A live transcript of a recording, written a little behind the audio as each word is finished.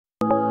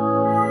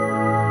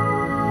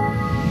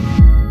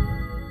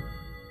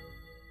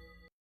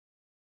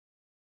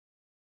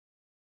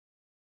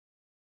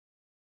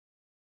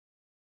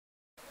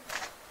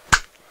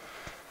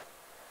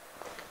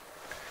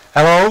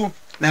Hello,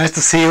 nice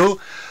to see you.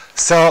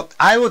 So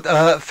I would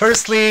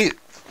firstly,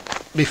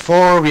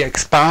 before we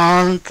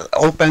expand,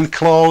 open,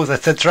 close,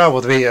 etc.,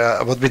 what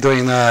we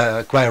doing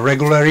quite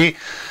regularly,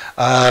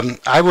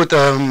 I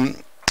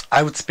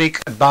would speak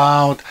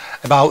about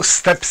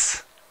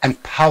steps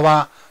and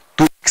power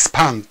to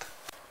expand.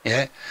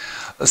 Yeah.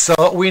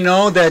 So we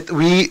know that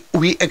we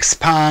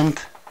expand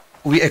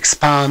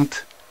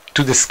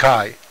to the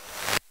sky.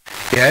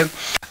 Yeah,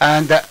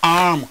 and the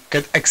arm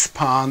can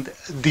expand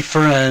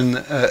different.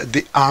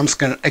 The arms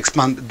can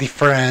expand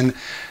different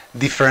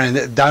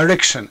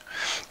direction,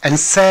 and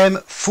same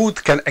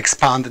foot can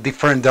expand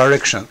different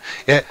direction.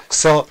 Yeah.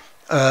 So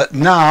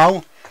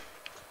now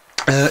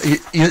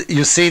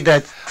you see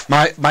that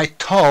my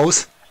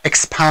toes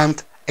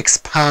expand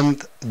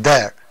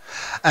there,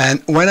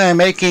 and when I'm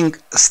making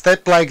a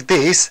step like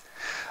this,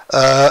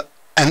 and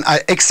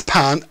I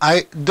expand,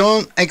 I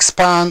don't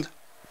expand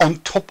on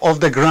top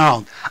of the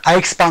ground. I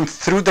expand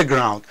through the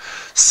ground.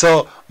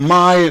 So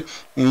my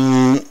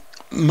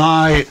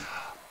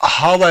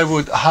how I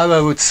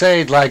would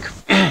say it, like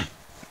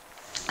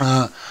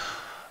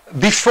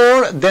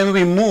before then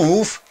we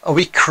move,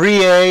 we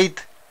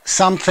create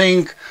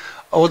something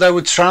what I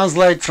would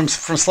translate from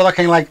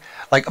Slovakian like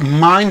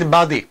mind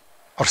body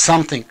or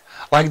something,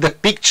 like the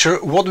picture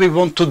what we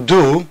want to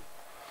do.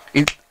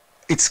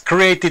 It's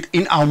created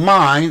in our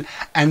mind,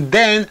 and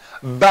then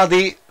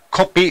body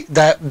copy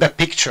the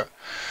picture.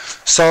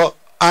 So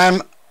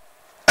I'm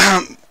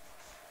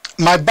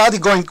my body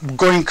going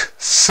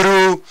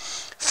through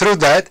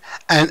that,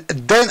 and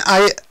then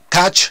I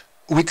touch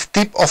with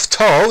tip of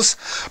toes,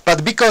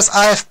 but because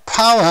I have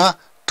power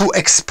to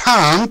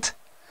expand,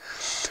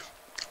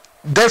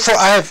 therefore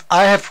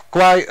I have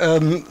quite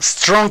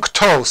strong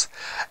toes,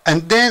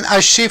 and then I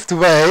shift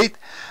weight.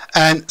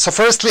 And so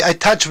firstly I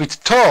touch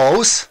with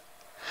toes,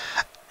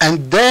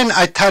 and then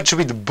I touch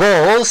with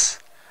balls,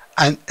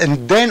 and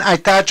then I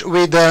touch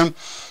with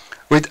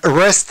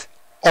rest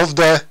of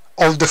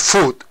the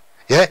foot.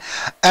 Yeah,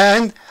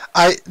 and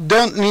I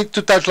don't need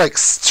to touch like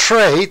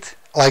straight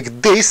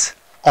like this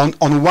on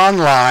one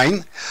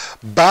line,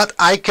 but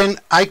I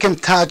can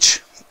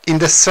touch in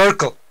the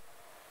circle.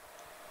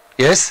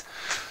 Yes,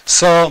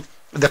 so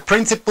the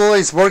principle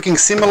is working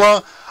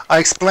similar. I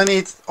explain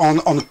it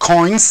on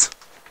coins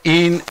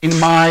in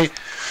my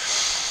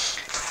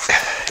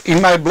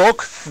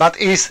blog, but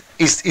is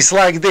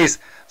like this.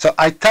 So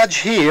I touch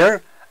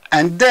here,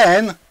 and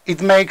then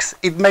it makes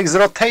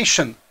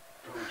rotation.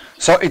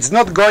 So it's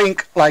not going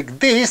like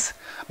this,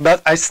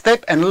 but I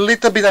step and a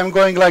little bit I'm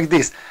going like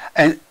this,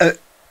 and a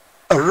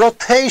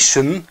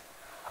rotation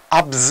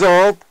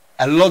absorb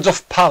a lot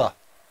of power.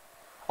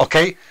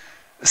 Okay,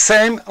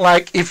 same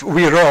like if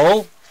we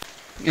roll.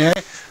 Yeah,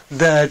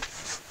 that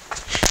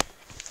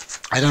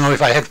I don't know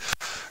if I have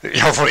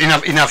for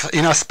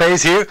enough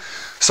space here.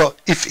 So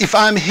if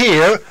I'm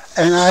here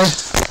and I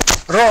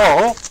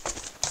roll,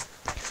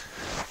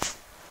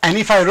 and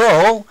if I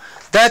roll,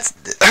 that's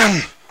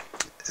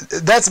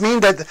mean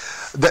that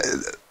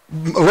the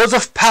lots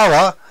of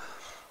power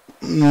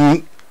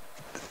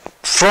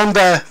from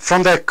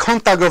the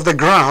contact of the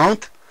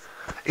ground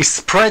is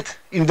spread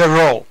in the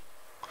roll.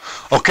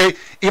 Okay,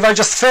 if I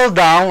just fell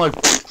down like,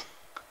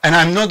 and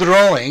I'm not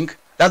rolling,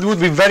 that would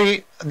be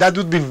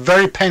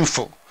very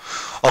painful.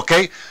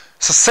 Okay,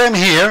 so same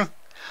here.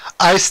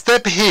 I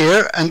step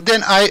here, and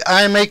then I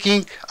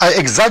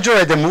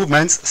exaggerate the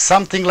movements,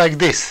 something like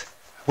this.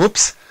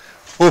 Whoops,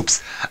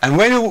 whoops. And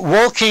when you're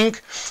walking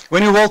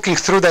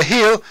through the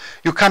hill,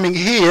 you're coming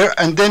here,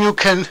 and then you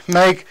can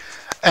make,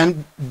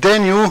 and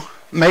then you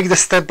make the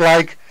step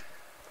like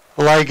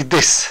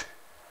this.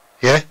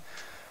 Yeah,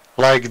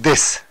 like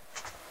this.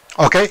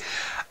 Okay,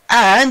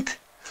 and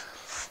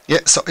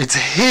yeah, so it's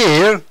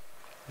here,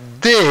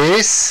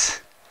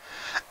 this,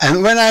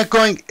 and when I'm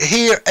going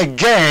here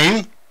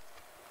again.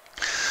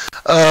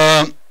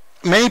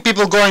 Many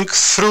people going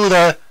through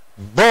the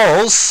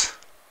balls,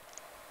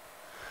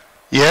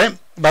 yeah,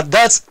 but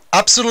that's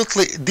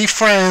absolutely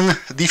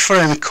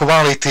different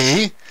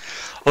quality.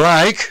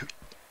 Like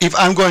if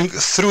I'm going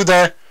through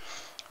the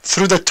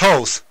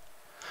toes,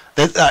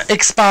 that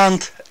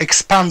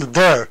expand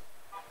there,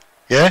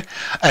 yeah.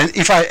 And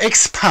if I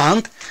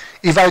expand,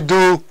 if I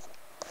do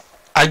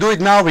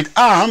it now with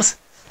arms,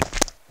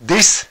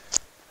 this,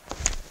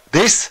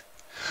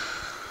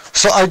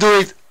 so I do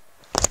it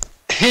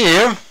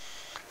here,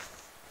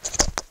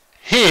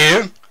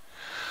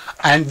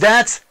 and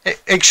that's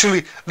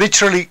actually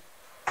literally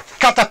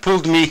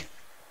catapult me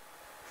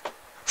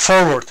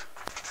forward.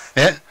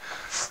 Yeah,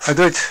 I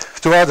do it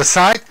to the other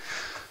side.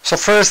 So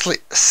firstly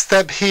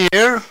step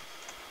here,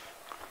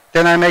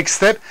 then I make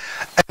step,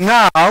 and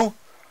now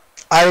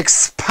I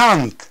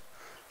expand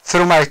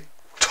through my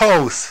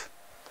toes,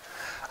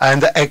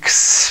 and the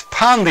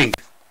expanding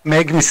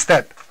make me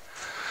step.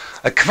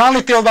 The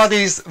quality of that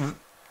is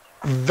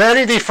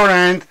very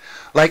different,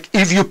 like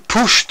if you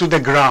push to the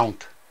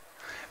ground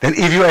than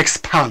if you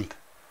expand.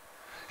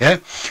 Yeah,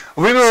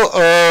 we'll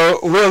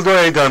do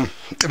it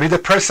with the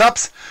press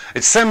ups.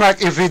 It's same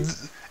like if we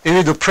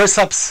do press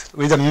ups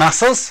with the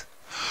muscles,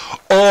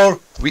 or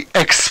we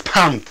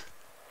expand.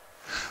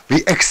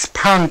 We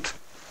expand,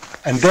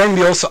 and then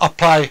we also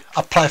apply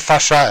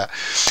fascia.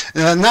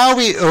 Now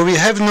we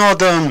have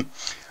not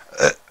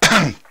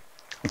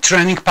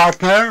training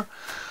partner.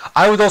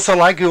 I would also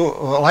like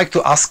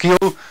to ask you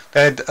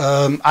that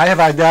I have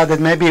idea that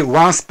maybe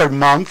once per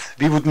month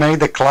we would make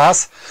the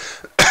class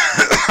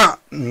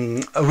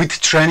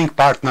with training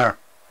partner.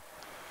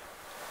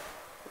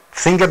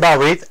 Think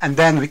about it, and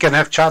then we can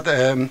have chat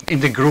in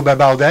the group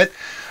about that,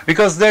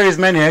 because there is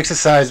many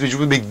exercises which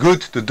would be good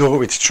to do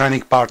with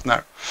training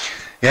partner.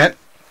 Yeah.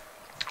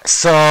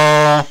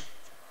 So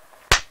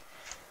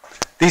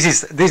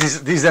this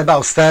is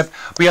about step.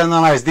 We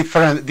analyze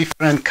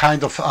different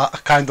kind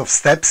of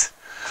steps,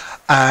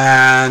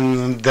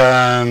 and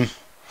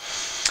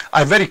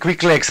I very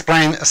quickly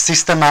explain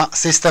Systema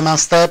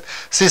step.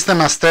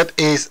 Systema step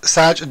is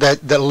such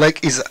that the leg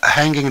is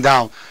hanging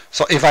down.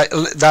 So if I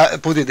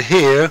put it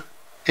here,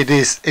 it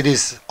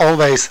is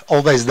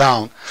always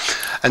down,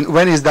 and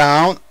when it's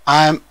down,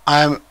 I'm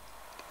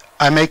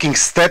making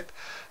step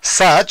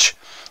such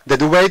that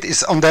the weight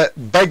is on the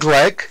back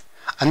leg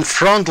and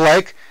front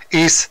leg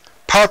is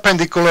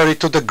perpendicular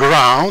to the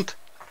ground,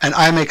 and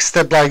I make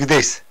step like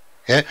this.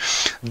 Yeah?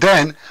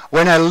 Then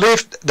when I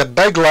lift, the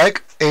back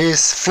leg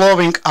is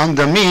flowing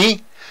under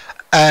me,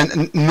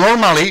 and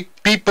normally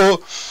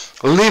people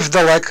lift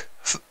the leg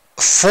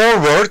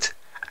forward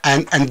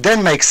and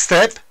then make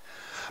step,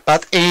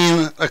 but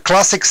in a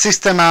classic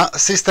Systema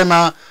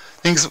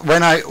things,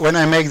 when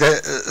I make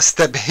the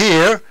step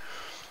here,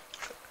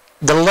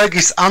 the leg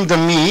is under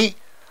me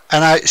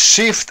and I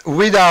shift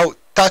without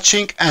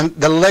touching, and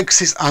the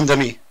legs is under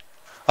me.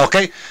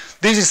 Okay,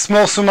 this is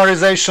small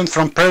summarization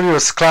from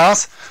previous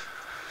class.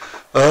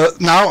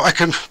 Now I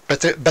can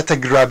better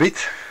grab it,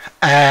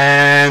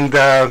 and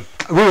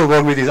we will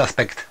work with this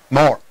aspect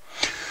more.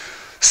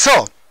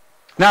 So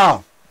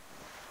now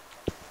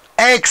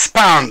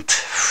expand.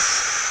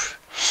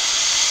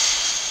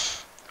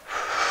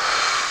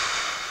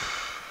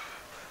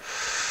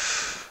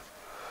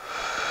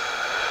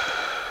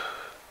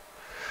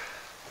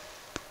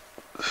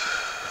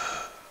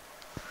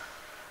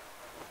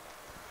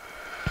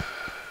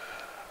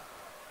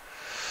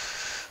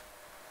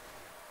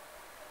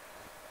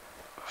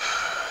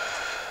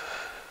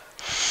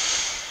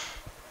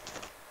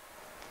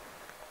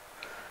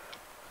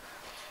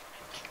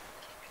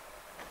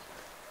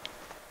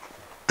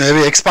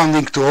 We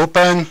expanding to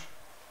open,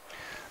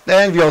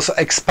 then we also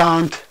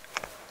expand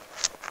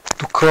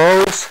to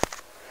close.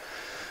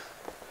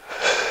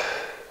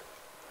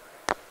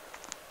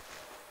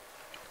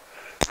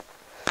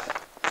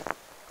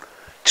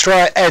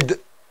 Try add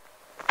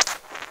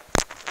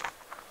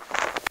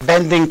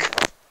bending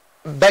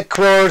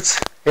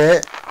backwards,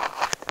 yeah.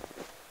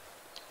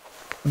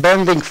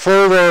 Bending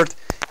forward,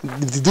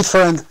 the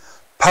different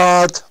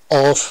part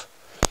of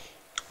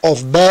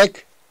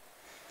back.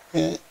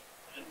 Yeah.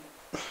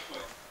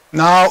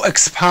 Now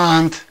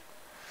expand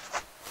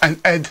and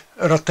add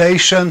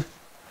rotation.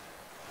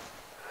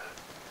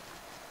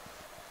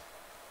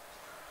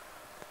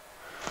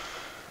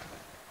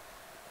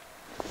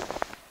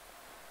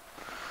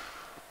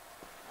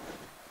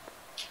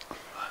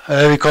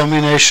 Heavy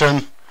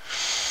combination.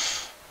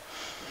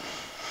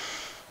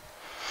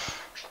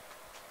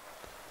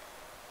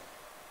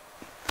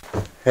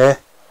 Okay.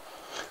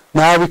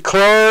 Now we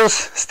close,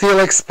 still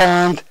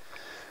expand,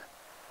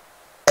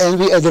 and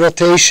we add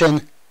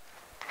rotation.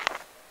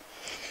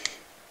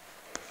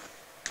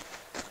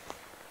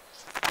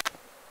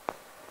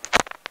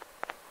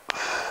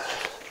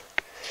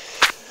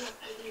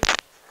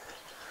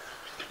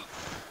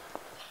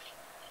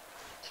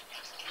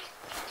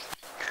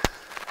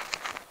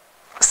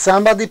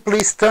 Somebody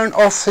please turn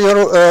off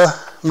your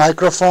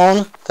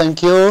microphone.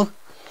 Thank you.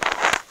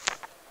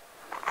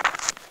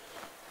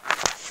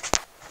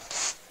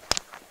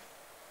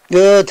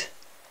 Good.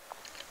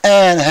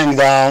 And hang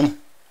down.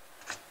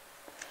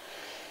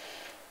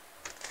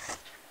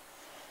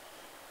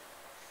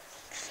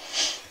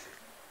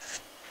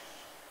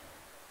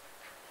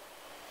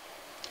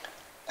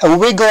 And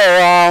wiggle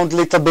around a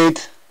little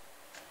bit.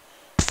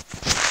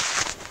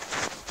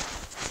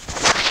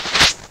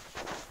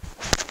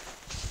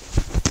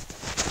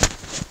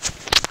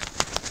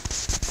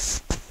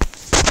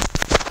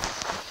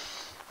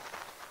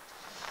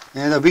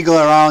 And the wiggle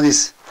around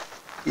is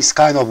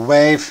kind of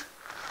wave.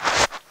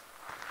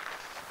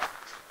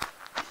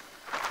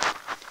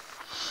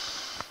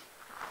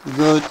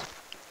 Good.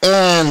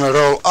 And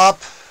roll up.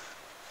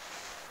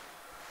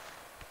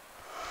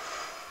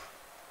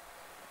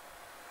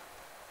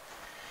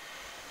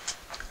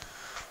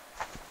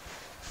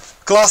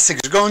 Classic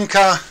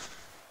Zgonka.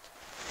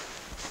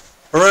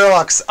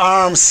 Relax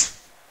arms.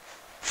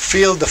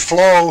 Feel the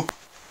flow.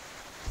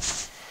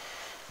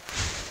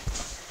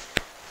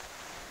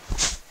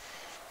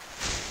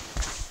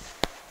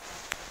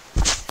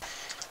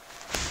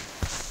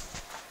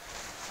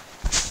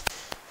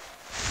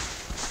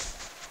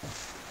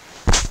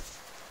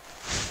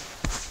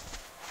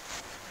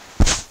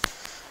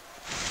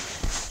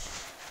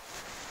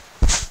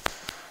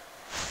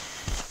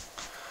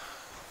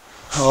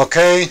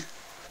 Okay,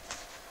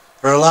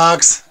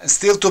 relax, and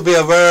still to be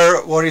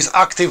aware what is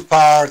active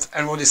part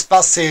and what is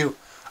passive.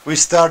 We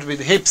start with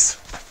hips.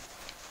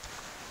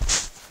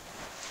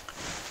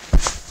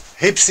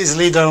 Hips is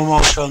leader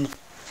motion.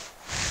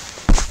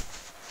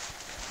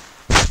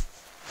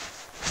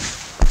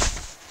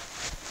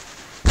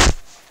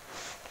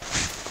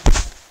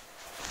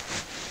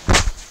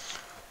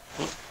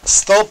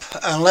 Stop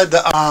and let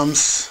the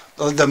arms,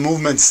 let the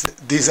movements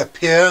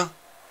disappear.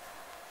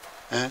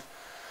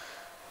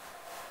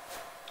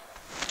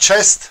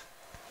 Chest.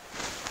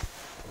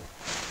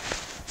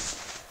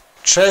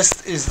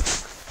 Chest is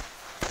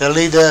the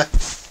leader.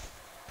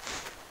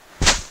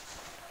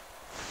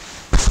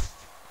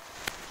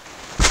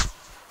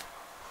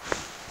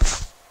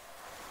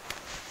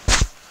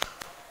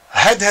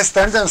 Head has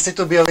tendency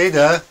to be a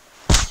leader,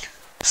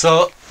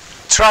 so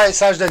try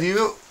such that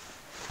you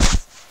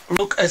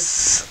look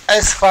as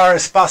far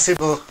as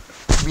possible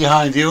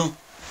behind you.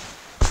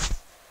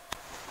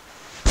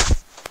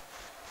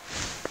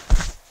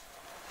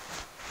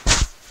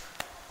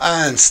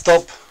 And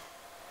stop.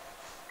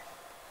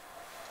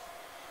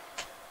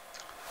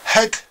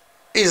 Head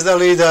is the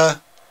leader.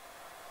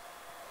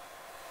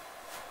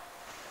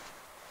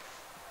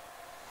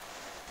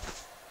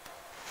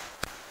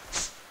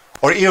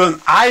 Or even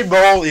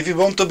eyeball, if you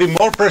want to be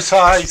more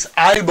precise,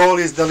 eyeball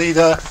is the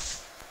leader.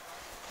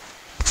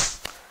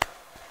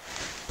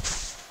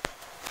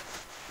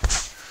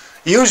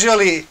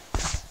 Usually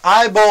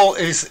eyeball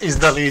is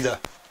the leader.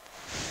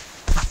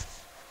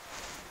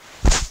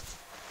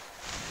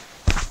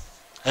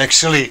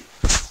 Actually,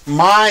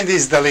 mind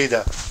is the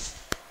leader.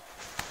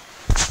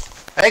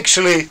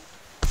 Actually,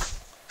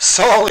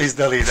 soul is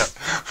the leader.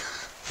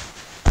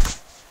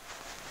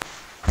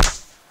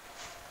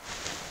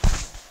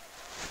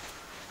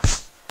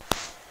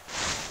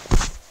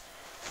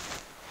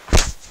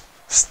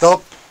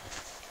 Stop,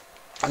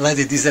 let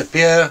it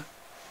disappear.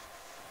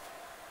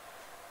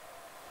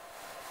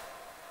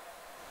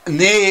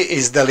 Knee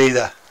is the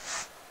leader.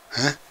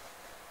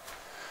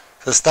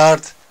 So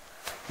start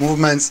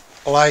movements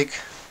like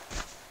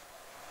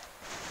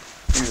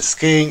in the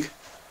skiing.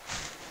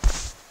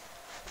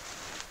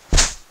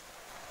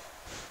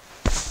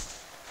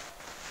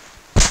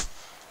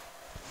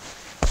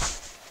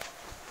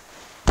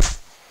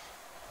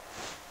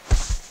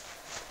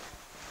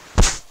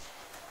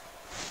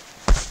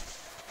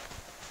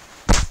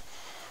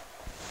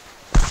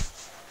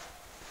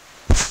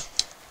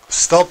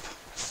 Stop.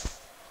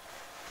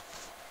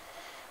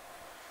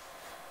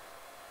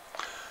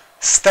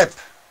 Step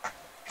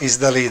is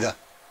the leader.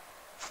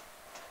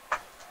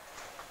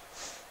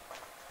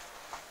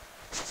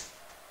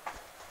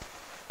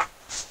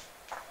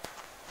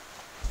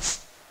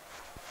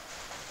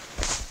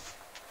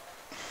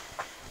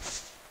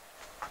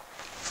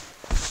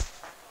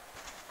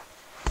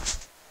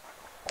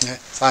 Yeah.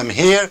 So I'm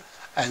here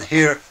and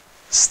here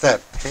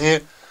step,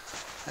 here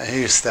and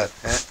here step.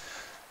 Yeah.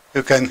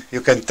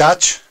 You can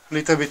touch a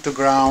little bit to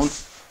ground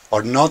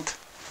or not.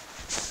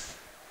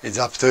 It's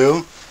up to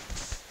you.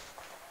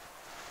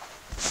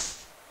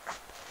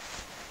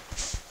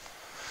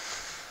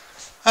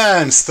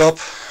 And stop.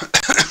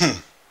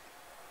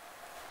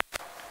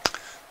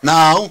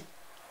 Now,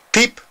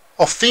 tip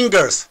of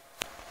fingers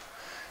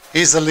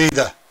is a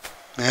leader.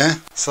 Yeah.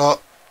 So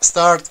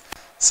start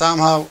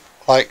somehow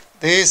like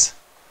this,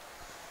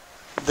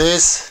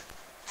 this,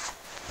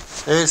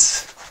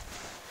 this,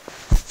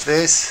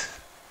 this,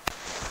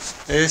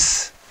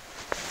 this.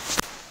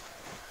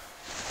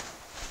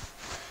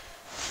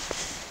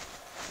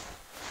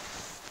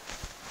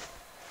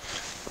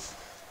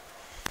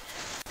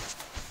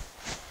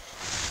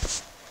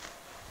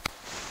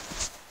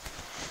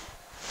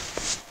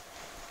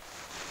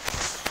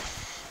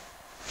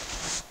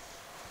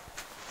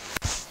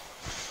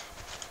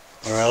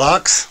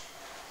 Relax.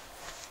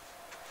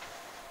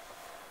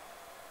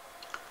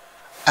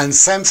 And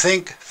same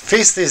thing,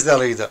 fist is the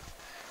leader.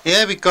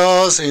 Yeah,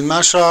 because in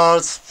martial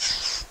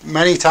arts,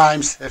 many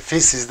times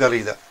fist is the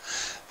leader.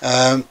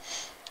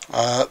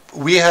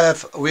 We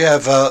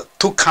have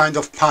two kind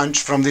of punch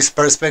from this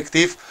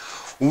perspective.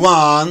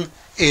 One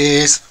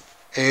is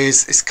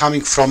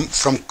coming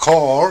from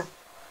core,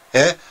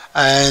 yeah,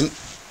 and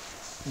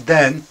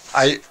then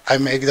I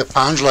make the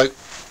punch like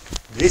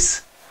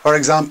this, for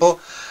example.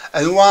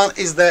 And one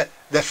is the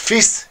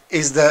fist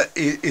is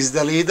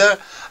the leader,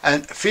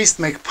 and fist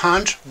make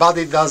punch,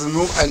 body doesn't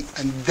move,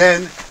 and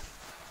then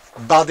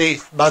body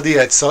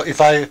head. So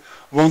if I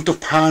want to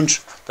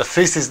punch, the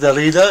fist is the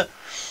leader.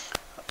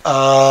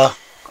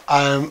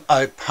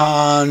 I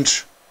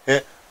punch,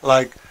 yeah,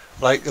 like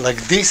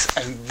this,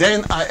 and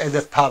then I add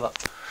the power.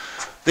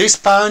 This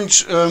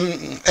punch,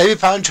 every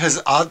punch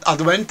has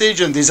advantage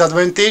and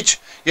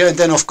disadvantage. Yeah, and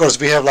then of course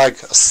we have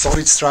like a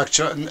solid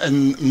structure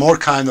and more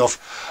kind of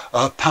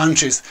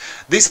punches.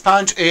 This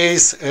punch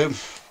is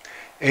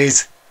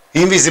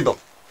invisible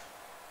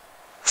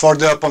for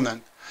the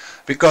opponent,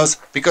 because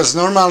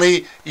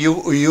normally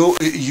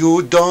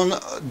you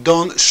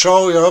don't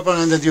show your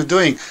opponent that you're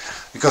doing,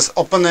 because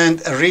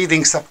opponent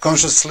reading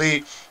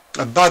subconsciously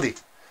a body.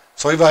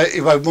 So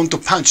if I want to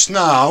punch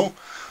now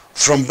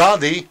from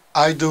body,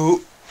 I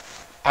do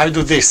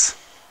this.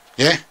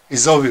 Yeah,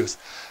 it's obvious.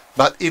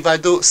 But if I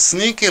do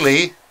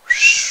sneakily,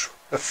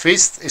 the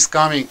fist is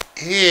coming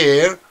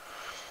here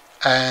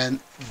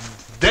and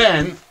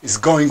then is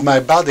going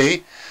my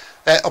body,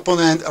 the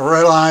opponent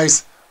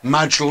realize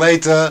much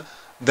later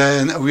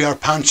than we are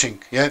punching.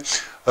 Yeah.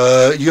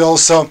 You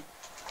also,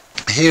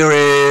 here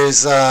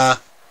is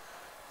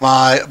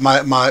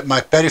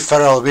my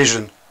peripheral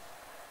vision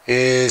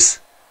is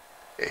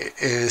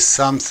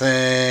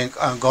something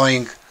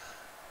going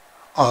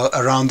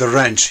around the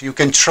range. You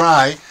can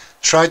try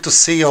to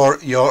see your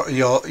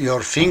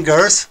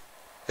fingers,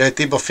 the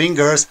tip of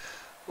fingers.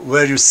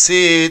 Where you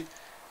see it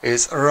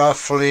is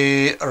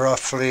roughly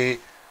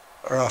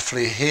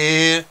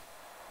here,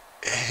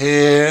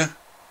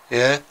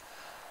 yeah,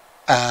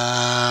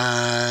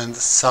 and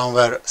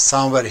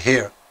somewhere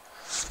here.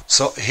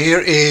 So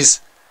here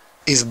is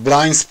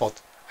blind spot,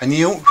 and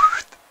you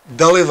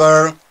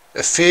deliver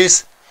a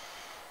fist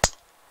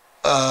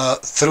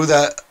through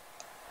the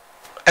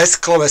as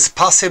close as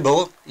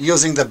possible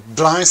using the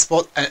blind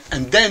spot,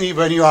 and then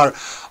when you are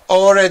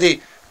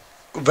already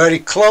very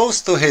close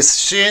to his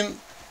chin,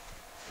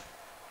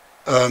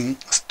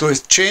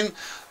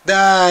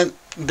 then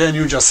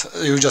you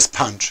just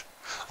punch.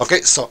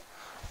 Okay, so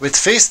with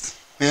fist,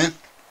 yeah,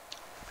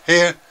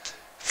 here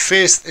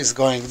fist is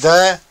going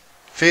there,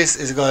 fist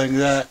is going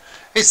there.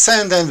 It's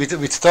same then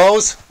with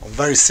toes,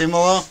 very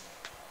similar.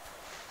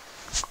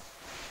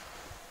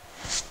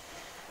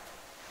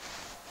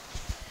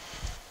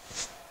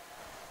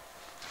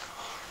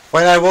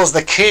 When I was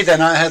the kid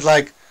and I had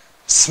like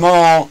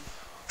small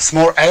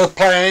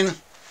airplane,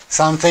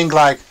 something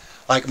like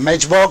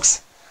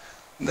matchbox,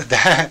 and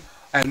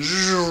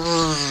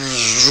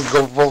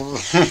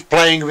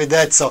playing with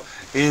that, so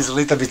it is a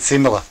little bit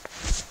similar.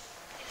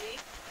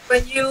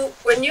 When you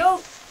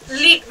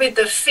lead with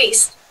the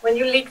fist,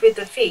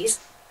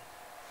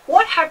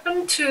 what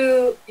happened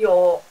to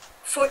your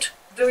foot?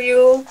 Do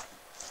you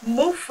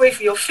move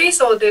with your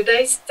fist, or do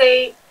they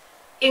stay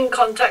in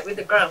contact with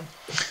the ground?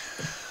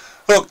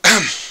 Look,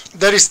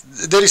 there is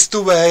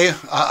two ways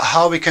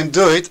how we can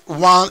do it.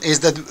 One is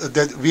that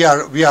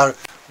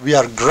we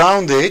are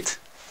grounded,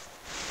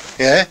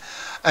 yeah,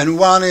 and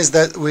one is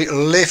that we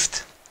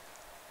lift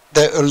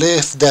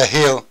the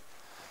heel.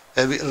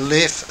 We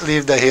lift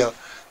the heel.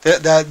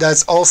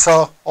 That's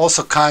also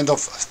kind of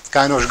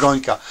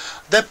žgonka.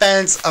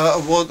 Depends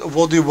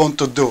what you want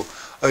to do.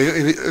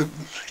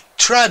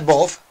 Try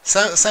both.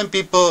 Some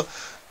people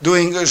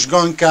doing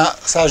žgonka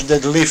such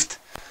that lift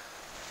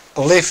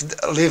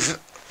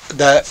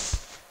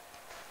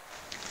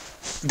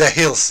the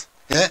heels,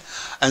 yeah,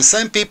 and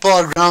some people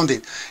are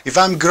grounded. If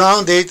I'm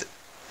grounded,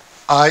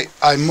 I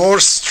more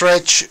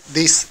stretch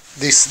this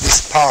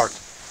part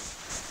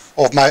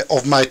of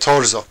my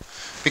torso,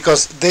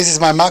 because this is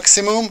my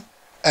maximum,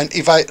 and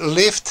if I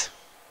lift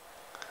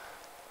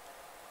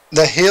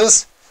the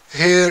heels,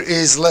 here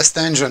is less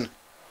tension,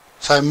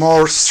 so I'm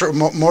more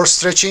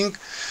stretching,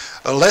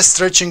 less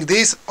stretching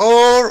this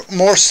or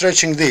more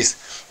stretching this.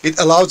 It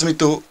allows me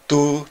to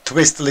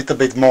twist a little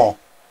bit more.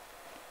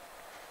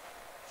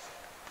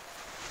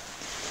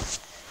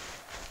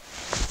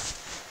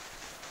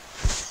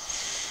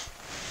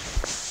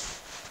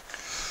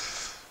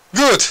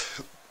 Good.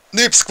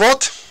 Deep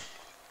squat.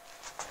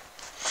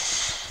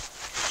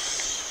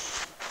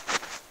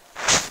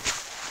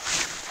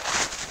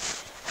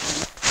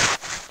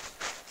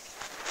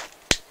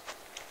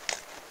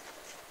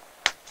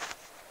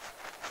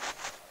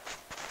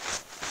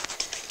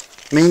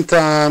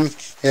 Meantime,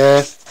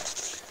 yeah,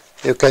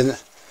 you can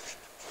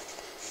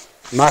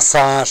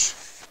massage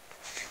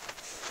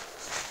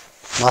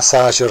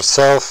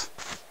yourself.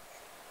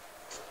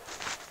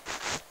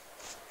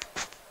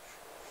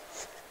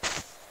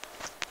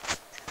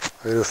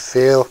 Where you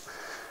feel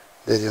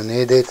that you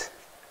need it.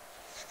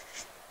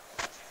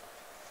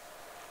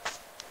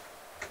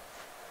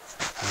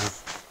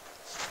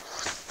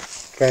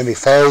 Can be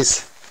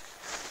face.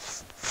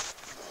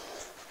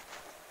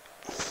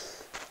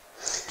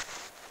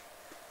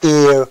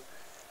 Ear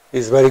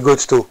is very good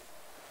to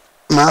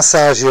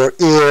massage your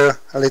ear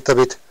a little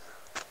bit,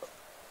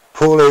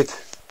 pull it.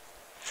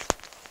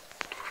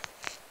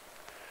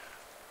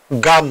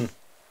 Gum,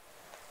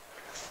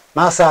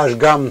 massage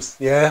gums,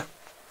 yeah,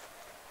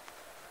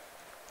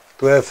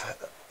 to have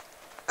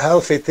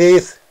healthy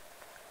teeth.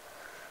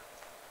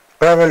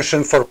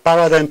 Prevention for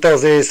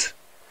parodontosis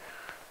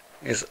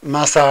is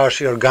massage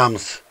your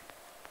gums.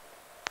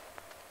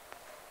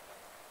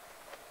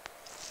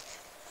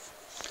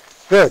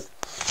 Good.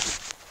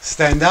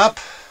 Stand up,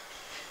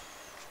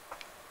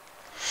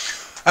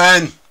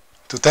 and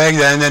to take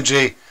the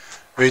energy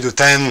we do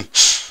 10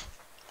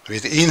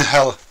 with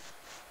inhale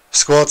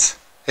squats,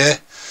 yeah.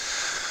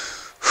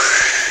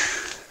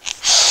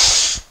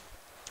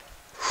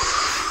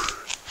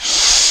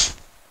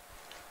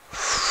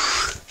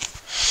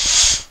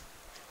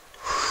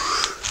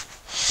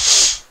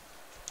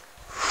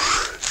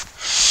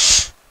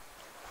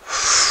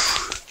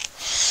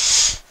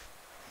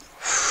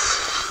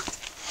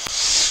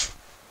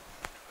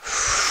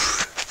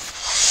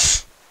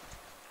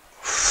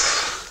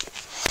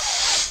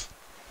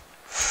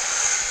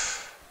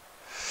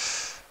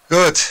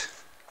 Good.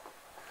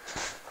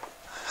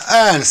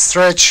 And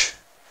stretch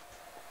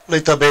a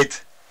little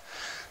bit.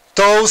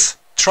 Toes,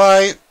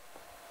 try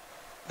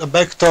the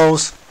back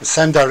toes the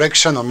same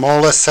direction or more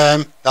or less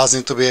same, doesn't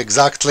need to be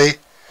exactly.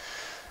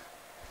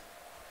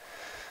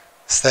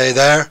 Stay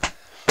there.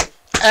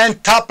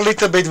 And tap a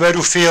little bit where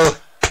you feel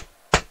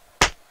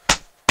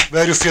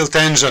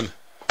tension.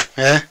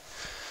 Yeah?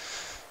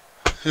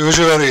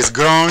 Usually it's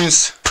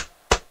groins.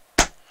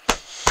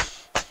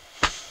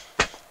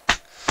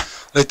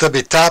 Little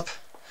bit tap.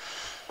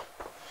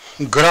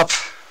 Grab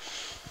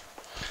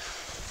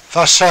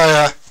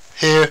fascia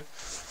here.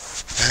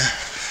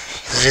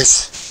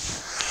 This.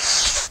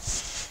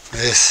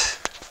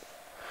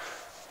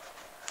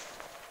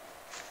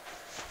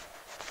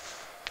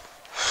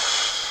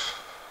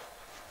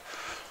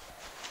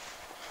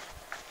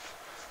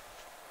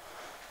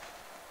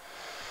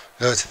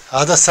 Good.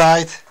 Other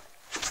side.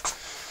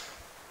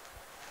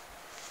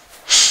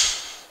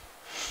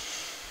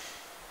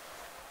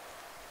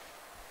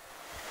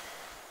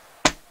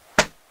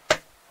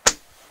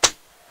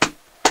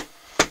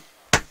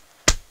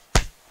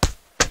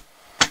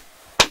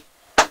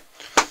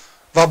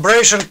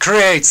 Vibration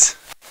creates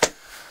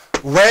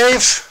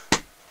wave,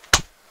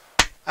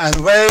 and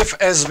wave,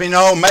 as we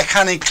know,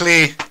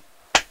 mechanically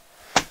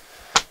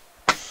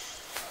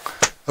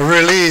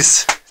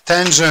release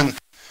tension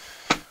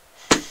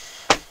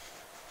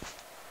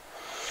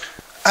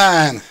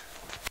and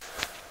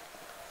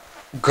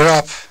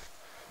grab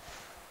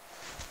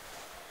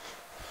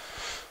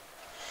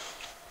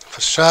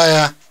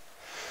fascia.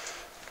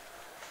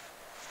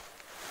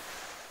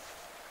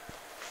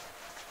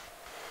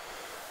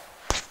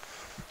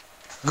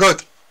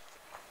 Good.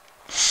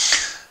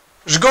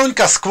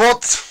 Żgonka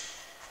squat.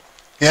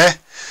 Yeah.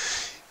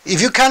 If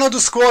you cannot do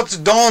squat,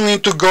 don't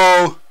need to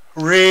go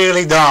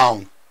really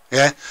down.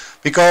 Yeah.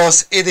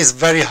 Because it is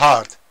very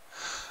hard.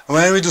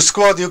 When we do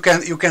squat, you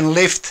can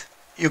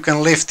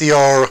lift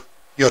your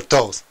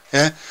toes.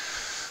 Yeah.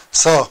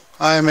 So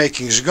I'm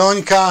making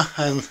żgonka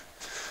and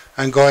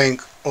I'm going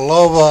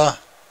lower,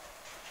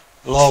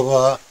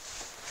 lower,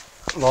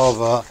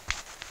 lower,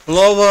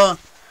 lower.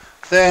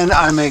 Then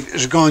I make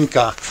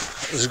żgonka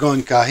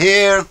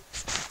here,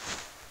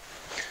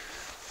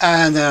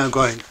 and then I'm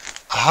going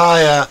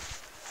higher,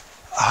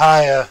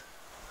 higher,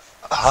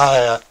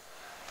 higher,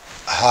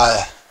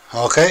 higher.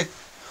 Okay?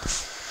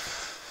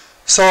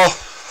 So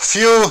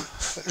few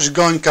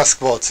żgonka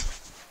squats.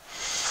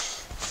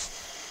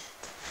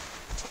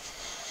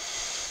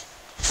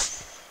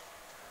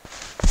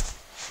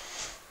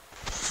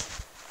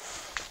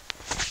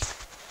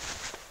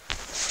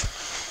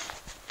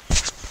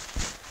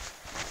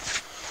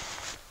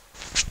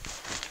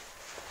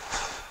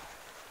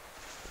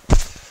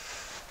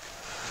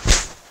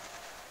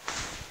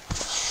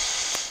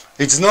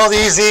 It's not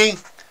easy.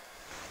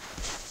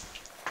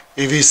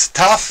 If it's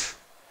tough,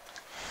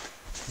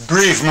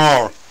 breathe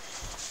more.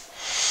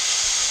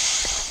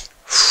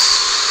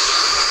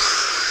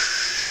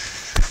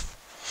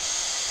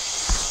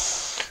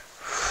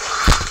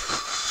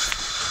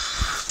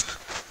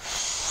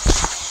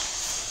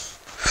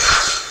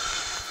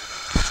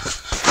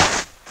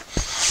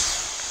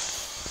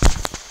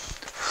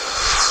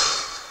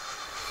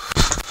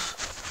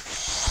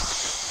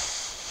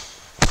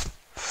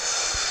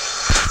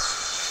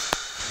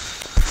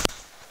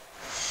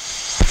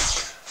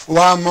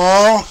 One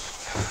more.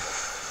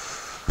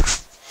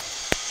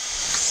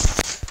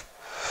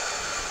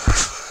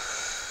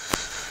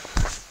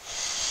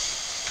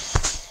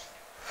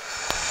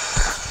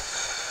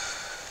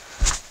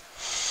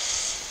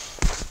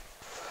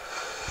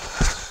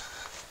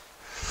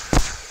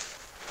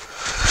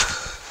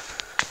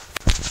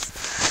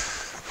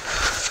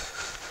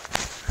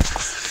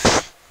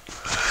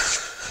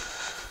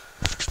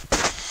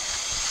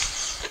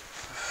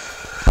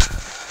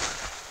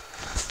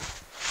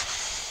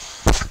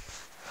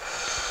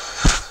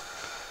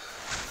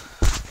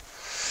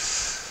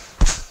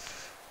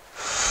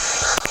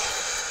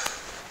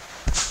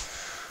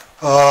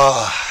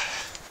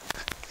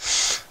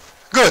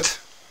 Good.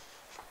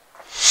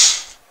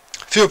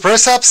 Few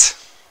press-ups.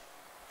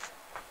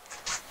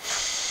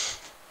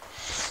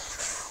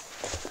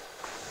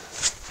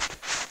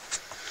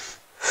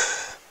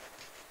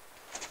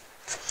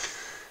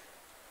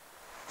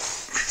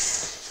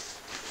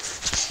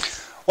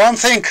 One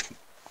thing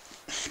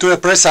to the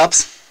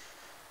press-ups,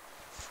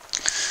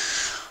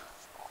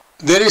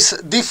 there is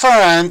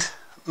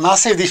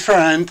massive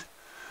difference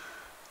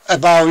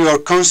about your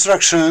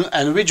construction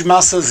and which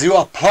muscles you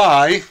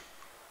apply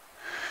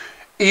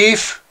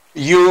if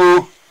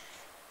you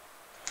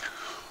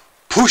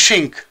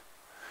pushing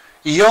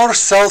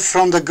yourself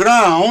from the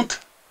ground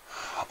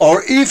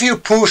or if you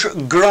push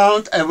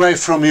ground away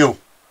from you.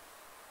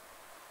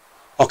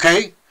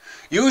 Okay?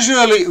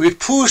 Usually we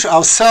push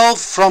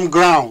ourselves from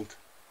ground,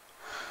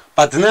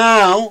 but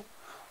now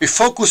we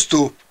focus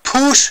to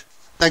push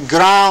the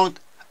ground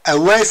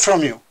away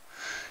from you.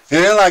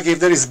 You know, like if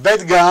there is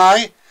bad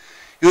guy,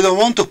 you don't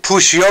want to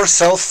push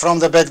yourself from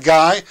the bad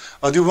guy,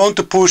 but you want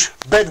to push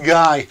bad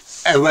guy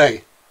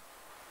away.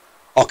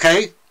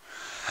 Okay?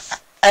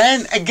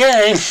 And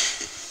again,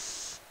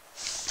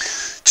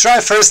 try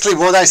firstly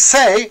what I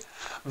say,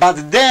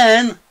 but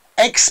then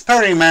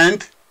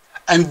experiment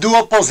and do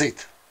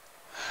opposite.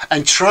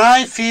 And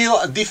try feel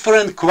a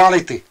different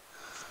quality.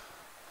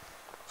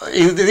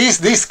 In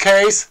this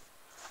case,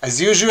 as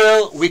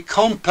usual, we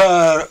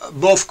compare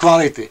both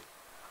quality.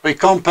 We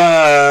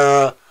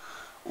compare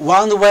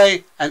one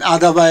way and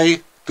other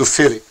way to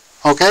feel it.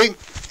 Okay?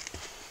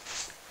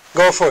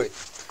 Go for it.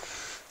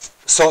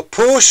 So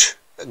push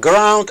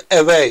ground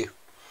away.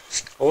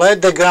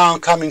 Let the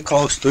ground coming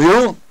close to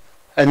you.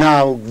 And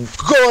now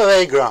go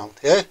away ground.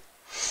 Yeah?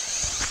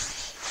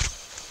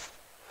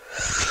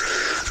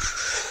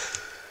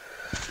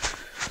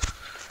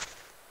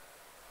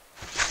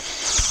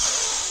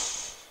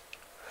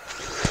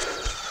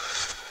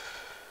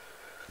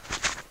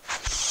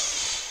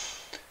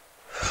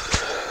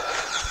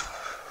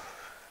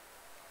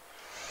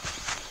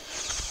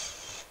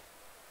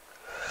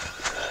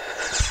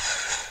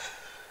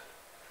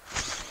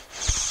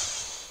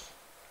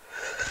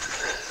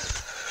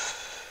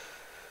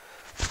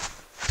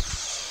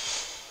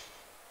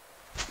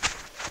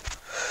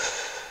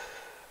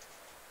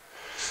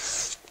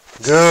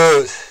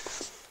 Good.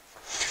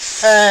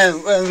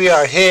 And when we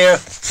are here,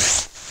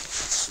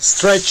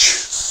 stretch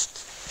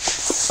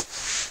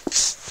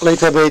a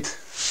little bit.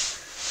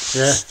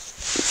 Yeah.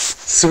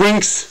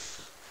 Swings.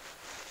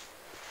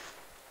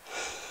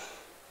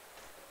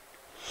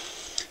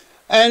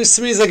 And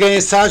swings again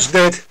such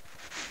that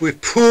we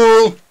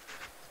pull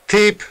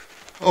tip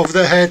of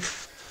the head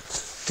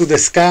to the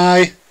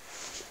sky.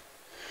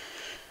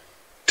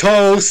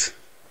 Toes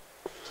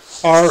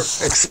are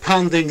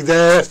expanding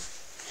there.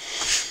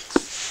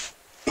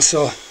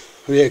 So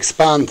we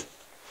expand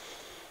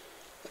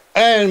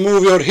and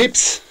move your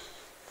hips.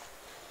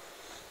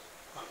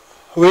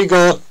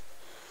 Wiggle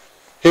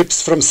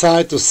hips from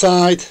side to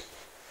side.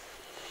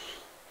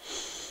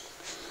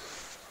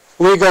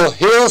 Wiggle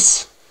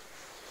heels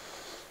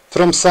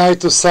from side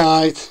to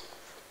side.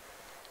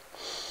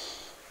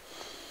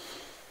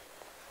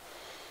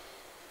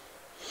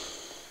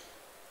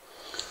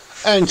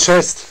 And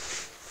chest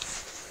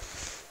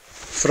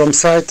from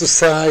side to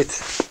side.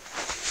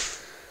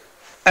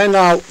 And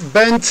now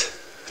bend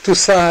to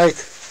side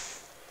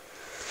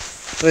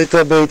a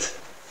little bit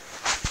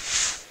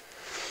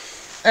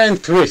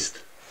and twist.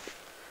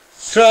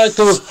 Try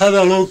to have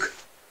a look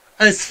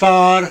as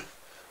far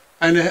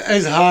and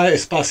as high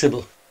as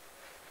possible.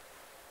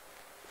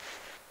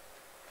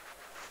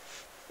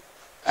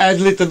 Add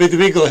a little bit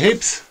wiggle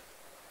hips.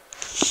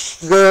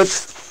 Good.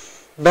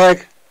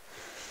 Back.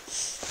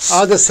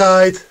 Other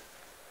side.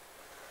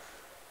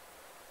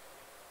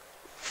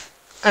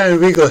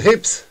 And wiggle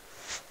hips.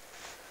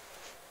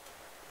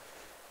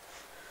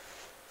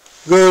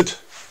 Good.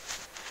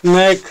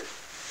 Neck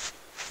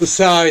to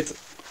side,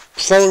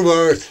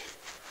 forward.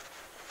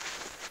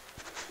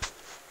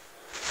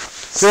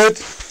 Good.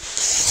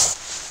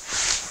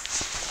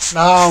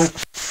 Now,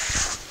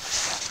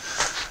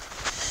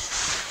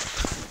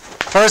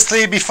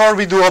 firstly, before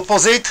we do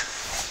opposite,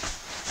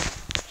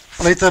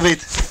 a little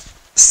bit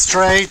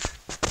straight,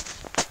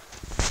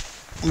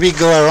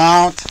 wiggle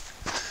around,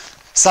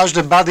 such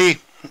the body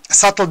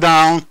settle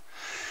down.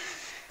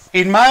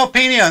 In my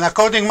opinion,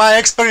 according to my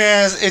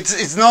experience,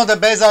 it's not the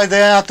best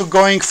idea to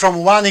going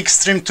from one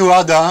extreme to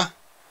other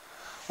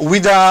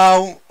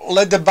without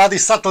let the body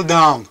settle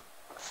down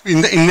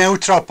in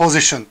neutral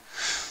position.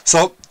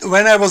 So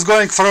when I was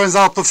going, for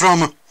example,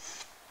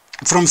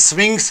 from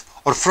swings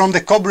or from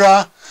the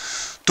cobra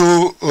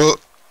to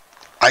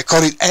I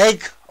call it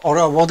egg,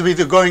 or what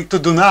we're going to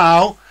do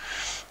now,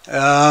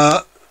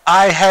 I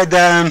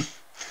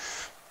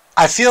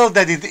feel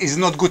that it is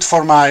not good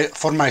for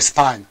my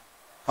spine.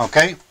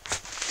 Okay.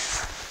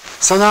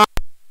 So now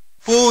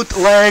put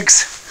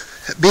legs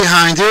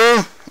behind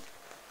you.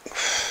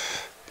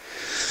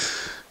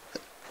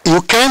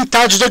 You can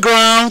touch the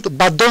ground,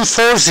 but don't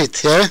force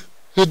it, yeah?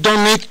 You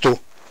don't need to.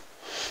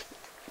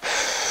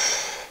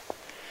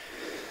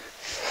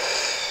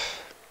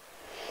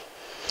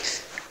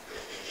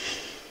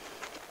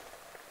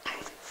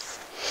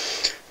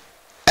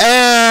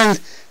 And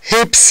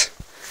hips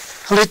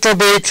a little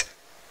bit,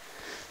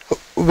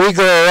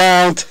 wiggle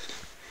around,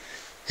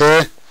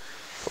 yeah?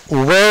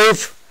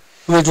 Wave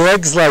with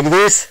legs like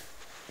this.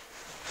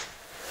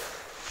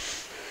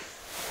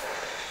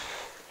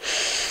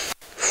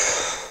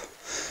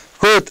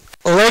 Good.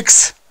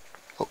 Legs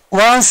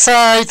one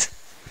side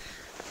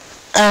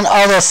and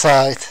other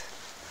side.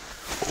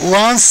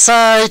 One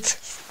side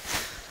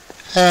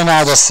and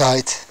other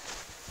side.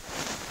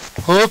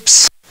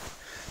 Oops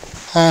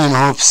and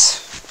hoops.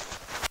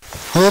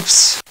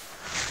 Hoops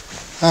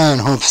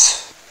and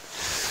hoops.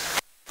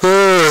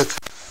 Good.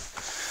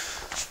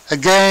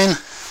 Again,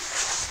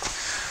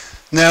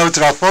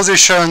 neutral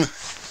position.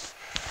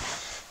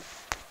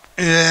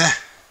 Yeah.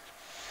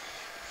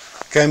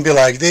 Can be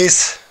like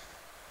this.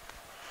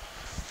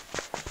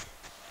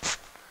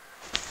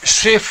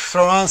 Shift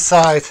from one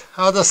side,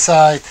 other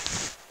side.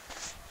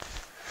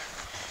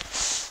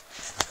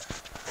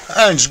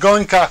 And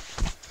Żgońka,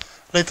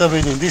 little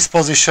bit in this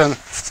position.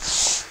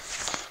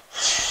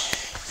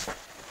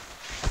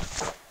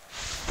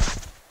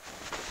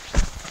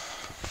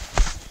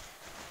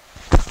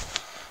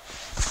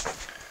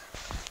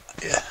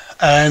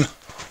 and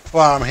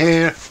arm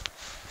here.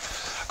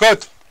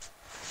 Good.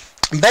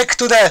 Back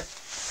to the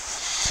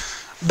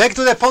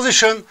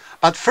position,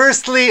 but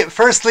firstly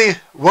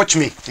watch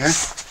me. Yeah?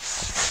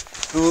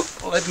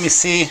 Let me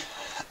see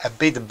a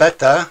bit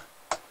better.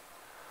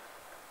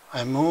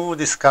 I move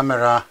this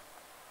camera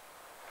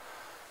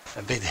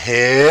a bit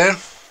here.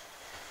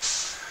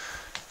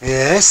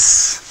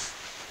 Yes.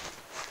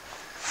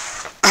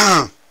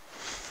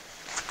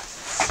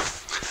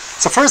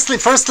 So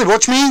firstly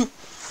watch me.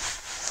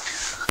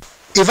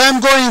 If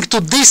I'm going to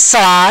this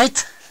side,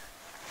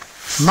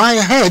 my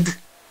head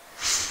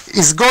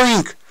is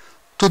going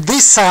to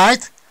this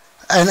side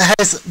and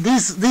has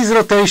this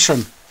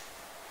rotation.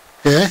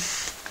 Yeah.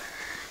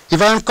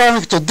 If I'm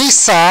coming to this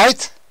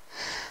side,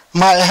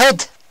 my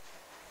head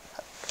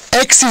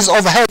axis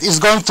of head is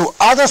going to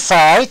other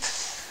side,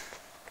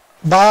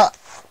 but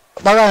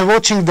I'm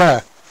watching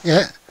there.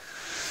 Yeah.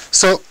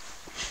 So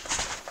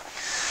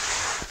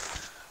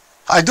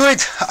I doing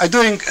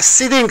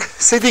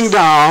sitting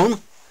down.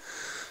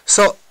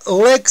 So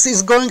legs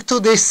is going to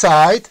this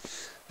side.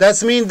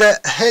 That means the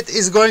head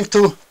is going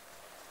to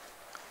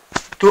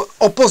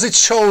opposite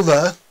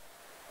shoulder.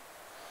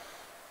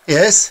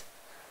 Yes,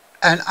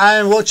 and I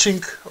am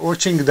watching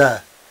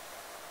there.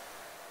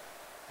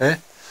 Yeah?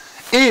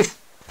 If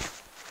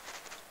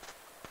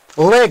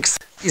legs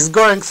is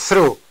going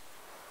through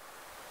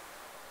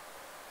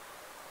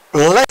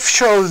left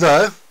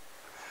shoulder,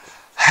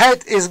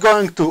 head is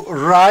going to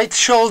right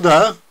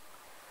shoulder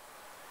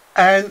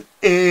and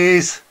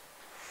is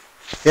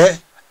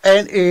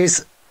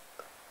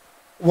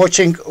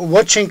watching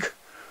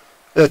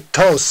the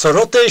toes. So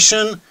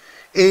rotation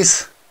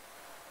is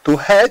to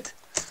head,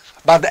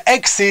 but the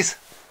axis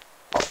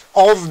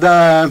of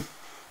the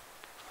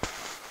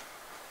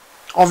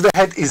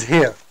head is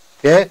here.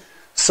 Yeah.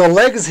 So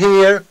legs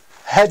here,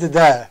 head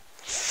there.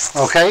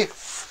 Okay.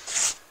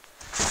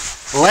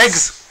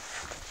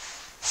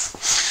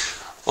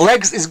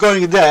 Legs is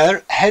going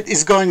there, head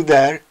is going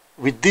there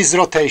with this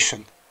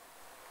rotation.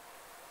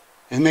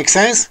 It makes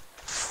sense?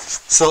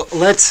 So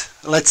let's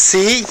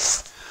see.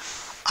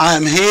 I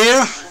am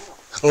here.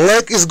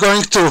 Leg is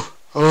going to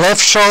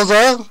left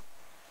shoulder.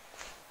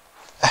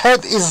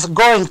 Head is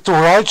going to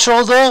right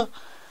shoulder,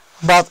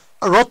 but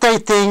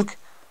rotating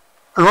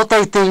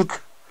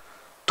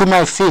to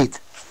my feet.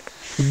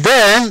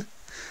 Then,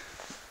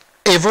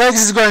 if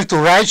legs is going to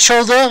right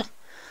shoulder,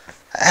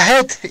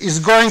 head is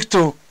going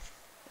to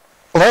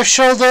left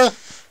shoulder,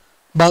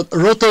 but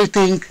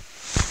rotating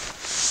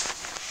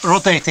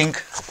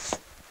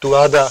to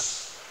other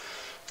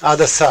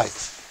side.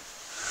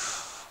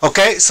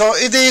 Okay, so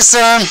it is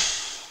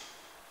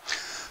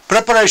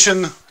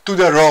preparation to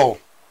the row.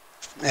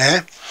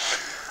 Yeah.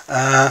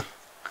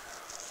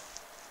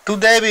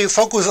 Today we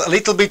focus a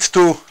little bit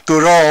to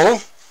row,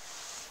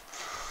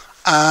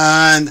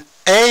 and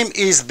aim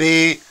is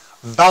the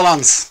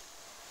balance.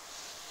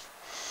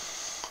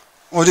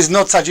 What is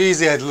not such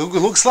easy as it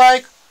looks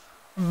like,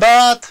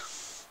 but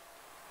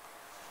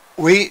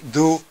we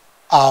do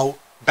our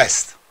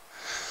best.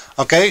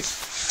 Okay,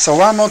 so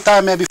one more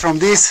time, maybe from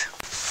this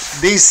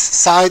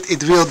side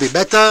it will be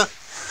better.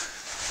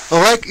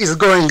 Leg is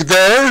going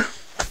there,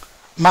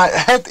 my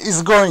head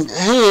is going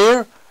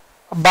here,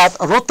 but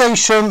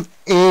rotation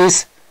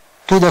is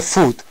to the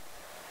foot.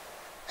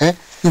 Okay?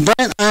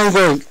 Then I'm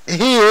going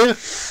here,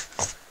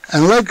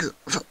 and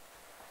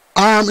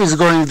arm is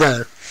going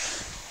there.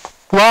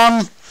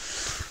 1,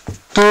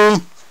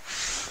 2,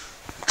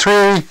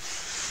 3,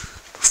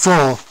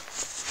 4.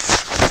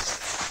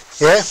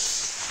 Yeah.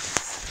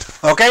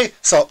 Okay.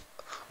 So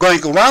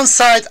going to one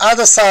side,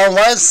 other side,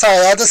 one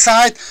side, other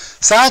side,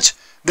 such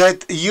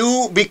that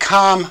you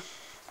become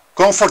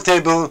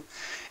comfortable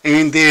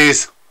in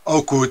this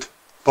awkward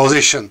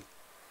position.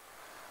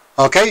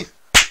 Okay.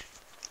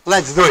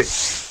 Let's do it.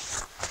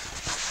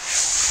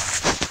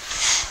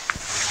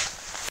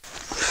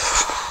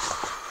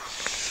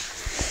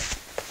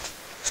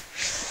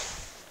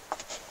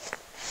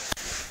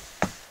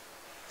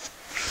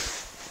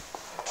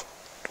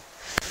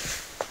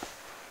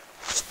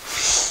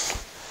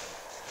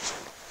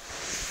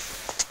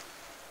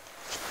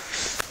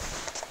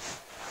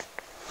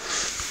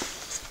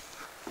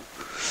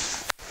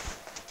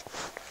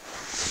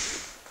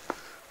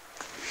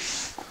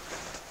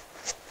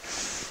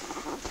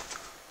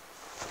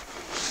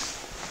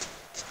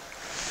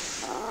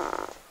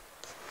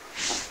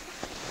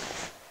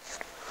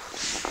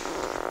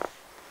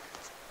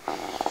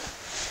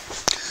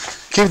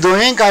 Keep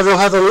doing, I will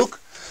have a look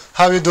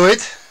how you do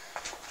it.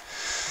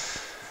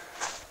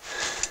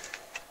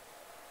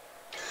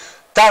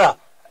 Tara,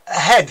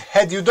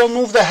 head, you don't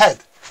move the head.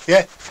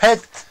 Yeah,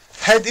 head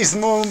is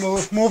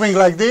moving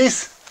like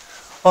this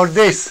or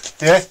this.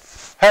 Yeah,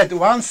 head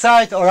one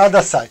side or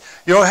other side.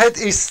 Your head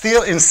is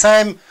still in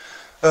same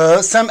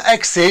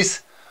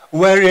axis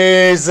where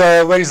is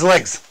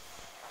legs.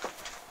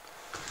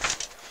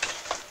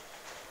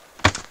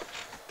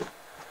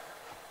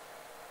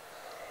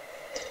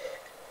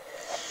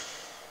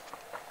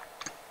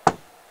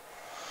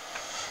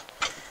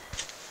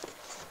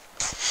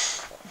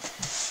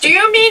 Do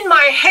you mean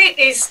my head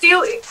is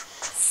still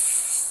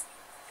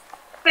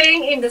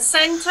staying in the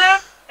center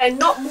and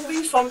not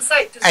moving from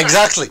side to side?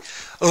 Exactly.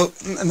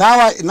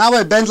 Now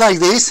I bend like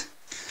this.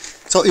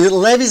 So if the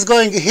leg is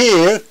going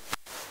here,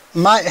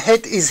 my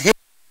head is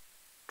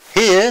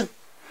here,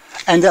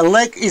 and the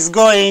leg is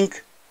going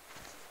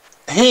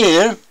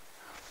here.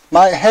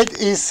 My head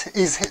is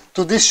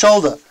to this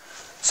shoulder.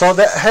 So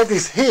the head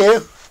is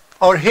here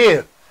or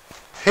here,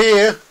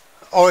 here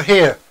or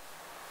here.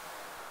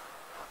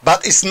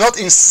 But it's not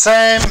in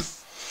same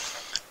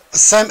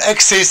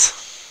axis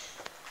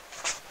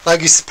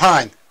like his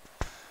spine.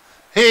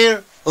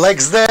 Here,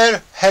 legs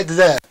there, head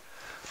there.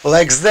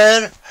 Legs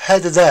there,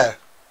 head there.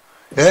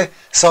 Okay?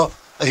 So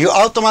you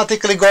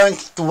automatically going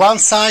to one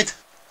side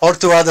or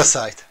to other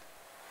side.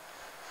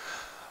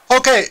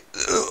 Okay,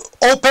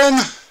 open.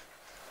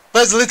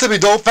 Let's a little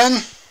bit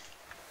open.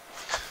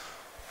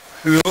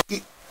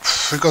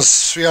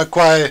 Because we are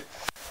quite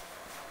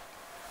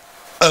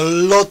a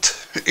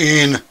lot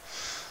in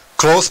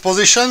close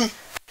position.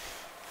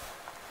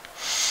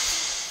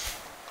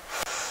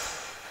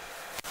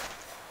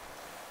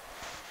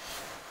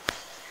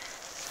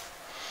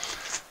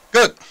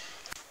 Good.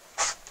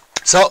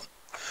 So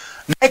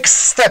next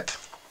step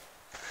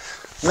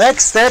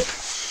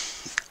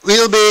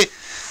will be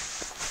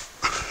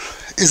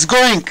is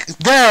going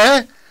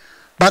there,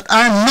 but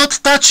I'm not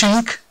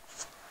touching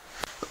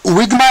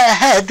with my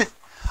head.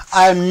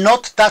 I'm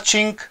not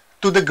touching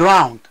to the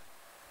ground.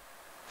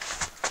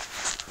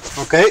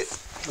 Okay,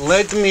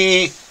 let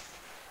me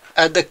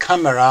add the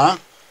camera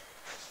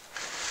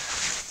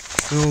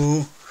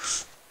to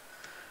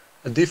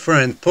a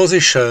different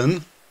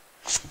position.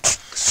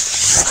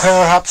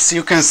 Perhaps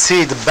you can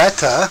see it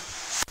better.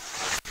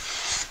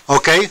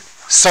 Okay,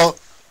 so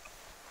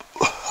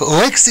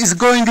legs is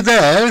going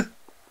there.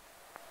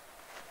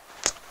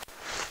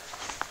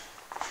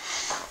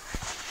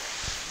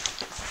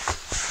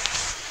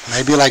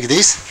 Maybe like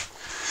this.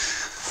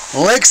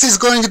 Legs is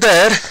going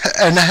there,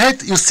 and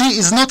head, you see,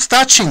 is not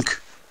touching.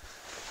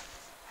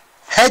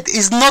 Head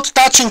is not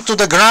touching to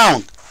the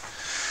ground.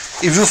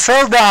 If you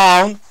fall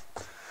down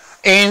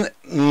in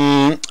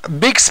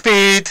big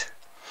speed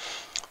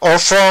or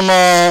from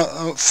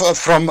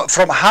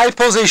high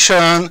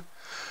position,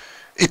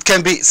 it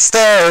can be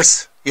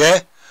stairs.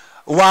 Yeah.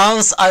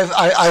 Once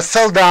I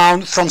fell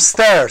down from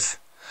stairs.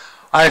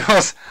 I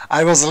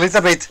was a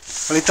little bit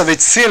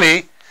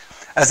silly.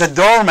 As a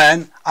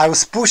doorman, I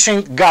was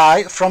pushing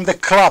guy from the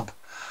club,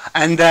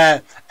 and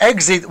the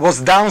exit was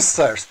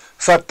downstairs.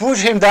 So I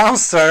pushed him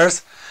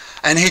downstairs,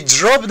 and he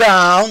dropped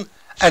down,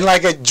 and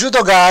like a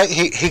judo guy,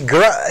 he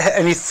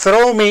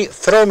threw me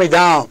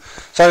down.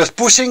 So I was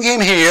pushing him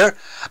here,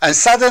 and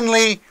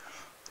suddenly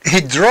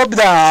he dropped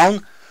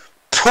down,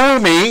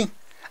 pulled me,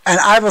 and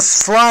I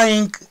was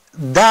flying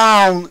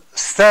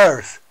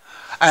downstairs,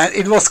 and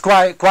it was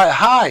quite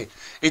high.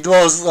 It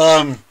was.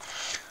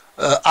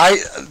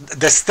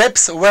 The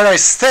steps where I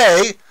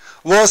stay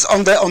was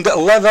on the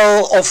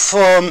level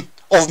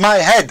of my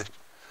head,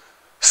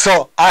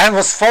 so I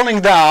was falling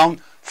down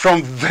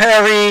from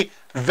very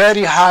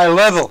high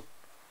level.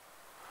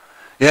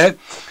 Yeah,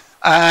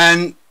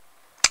 and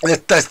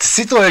the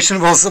situation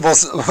was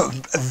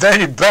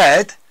very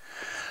bad.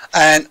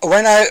 And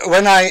when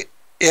I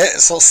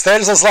so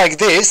stairs was like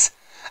this,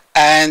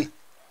 and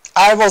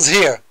I was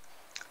here,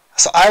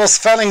 so I was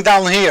falling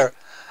down here,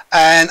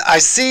 and I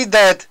see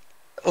that.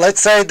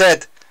 Let's say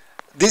that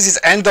this is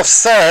end of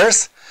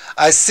stairs.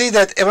 I see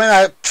that when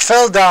I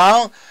fell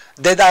down,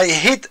 that I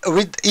hit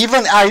with,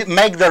 even I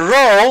make the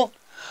roll,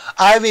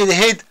 I will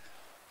hit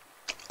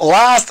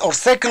last or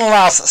second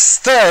last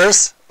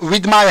stairs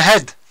with my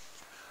head.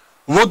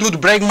 What would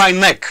break my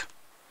neck?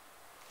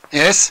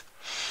 Yes.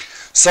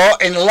 So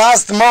in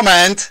last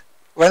moment,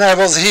 when I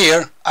was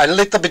here, I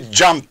little bit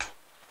jump.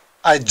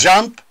 I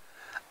jump,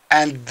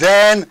 and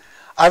then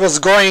I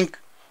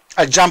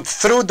jumped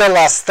through the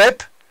last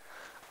step,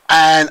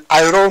 and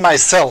I roll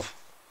myself,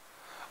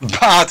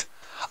 but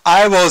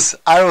I was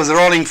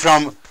rolling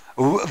from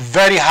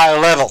very high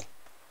level.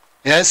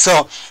 Yeah,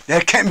 so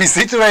there can be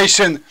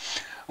situation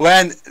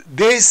when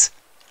the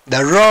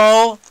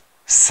roll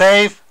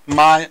saved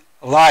my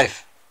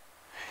life.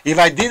 If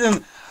I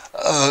didn't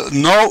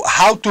know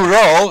how to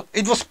roll,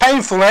 it was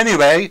painful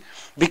anyway,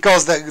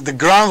 because the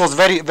ground was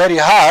very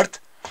hard.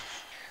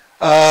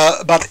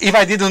 But if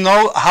I didn't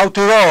know how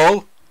to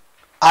roll,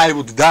 I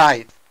would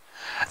die.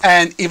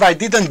 And if I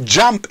didn't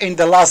jump in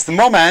the last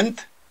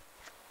moment,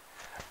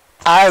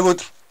 I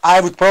would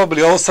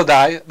probably also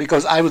die,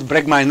 because I would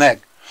break my neck.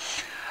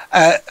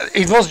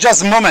 It was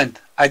just a moment.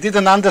 I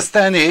didn't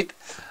understand it.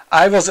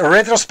 I was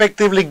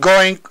retrospectively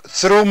going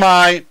through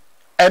my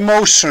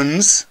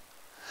emotions,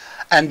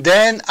 and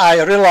then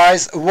I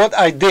realized what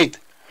I did.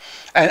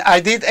 And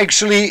I did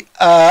actually.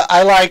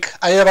 I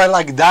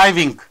like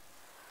diving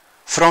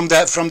from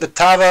the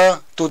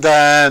tower to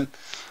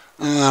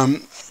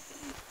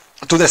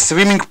the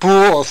swimming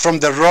pool, or from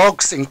the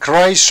rocks in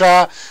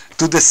Croatia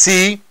to the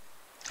sea.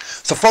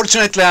 So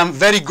fortunately, I'm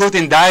very good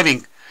in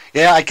diving.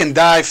 Yeah, I can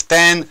dive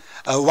 10,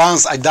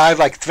 once I dive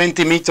like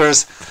 20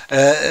 meters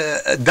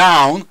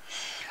down.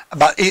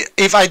 But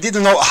if I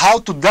didn't know how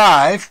to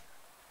dive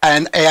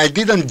and I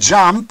didn't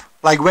jump,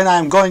 like when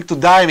I'm going to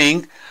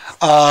diving,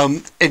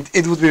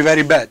 it would be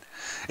very bad.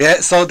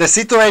 Yeah, so the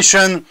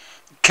situation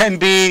can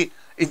be,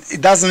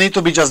 it doesn't need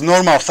to be just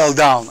normal fell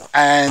down,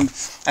 and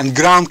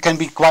ground can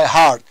be quite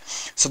hard.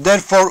 So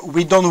therefore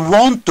we don't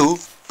want to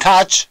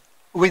touch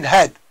with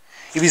head.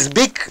 If it's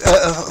big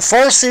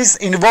forces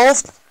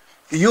involved,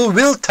 you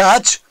will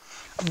touch,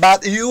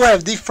 but you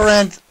have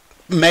different,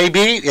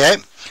 maybe, yeah,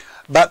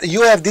 but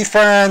you have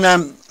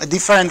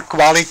different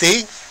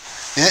quality.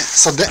 Yeah?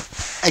 So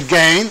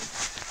again,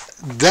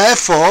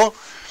 therefore,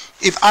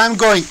 if I'm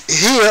going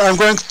here, I'm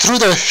going through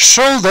the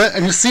shoulder,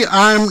 and you see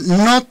I'm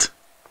not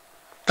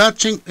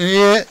touching.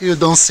 Yeah, you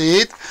don't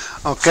see it.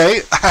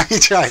 Okay, I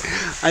try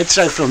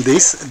from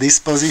this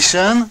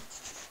position.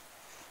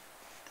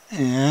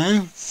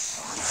 Yeah.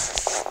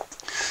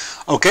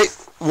 Okay,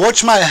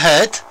 watch my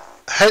head.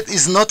 Head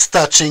is not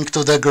touching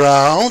to the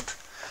ground,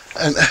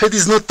 and head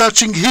is not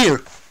touching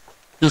here.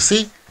 You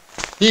see,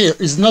 here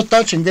is not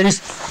touching. There is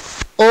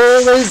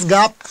always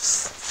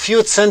gaps,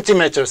 few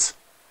centimeters.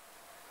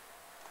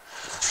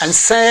 And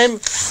same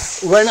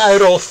when I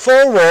roll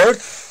forward,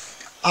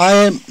 I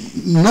am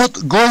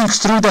not going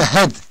through the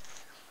head.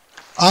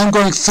 I'm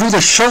going through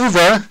the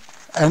shoulder,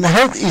 and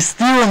head is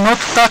still not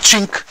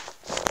touching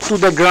to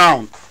the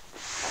ground.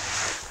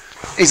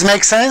 It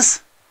makes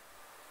sense?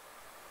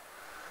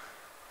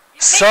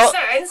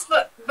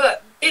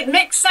 It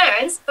makes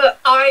sense, but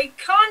I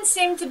can't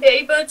seem to be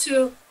able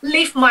to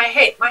lift my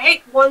head. My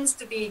head wants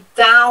to be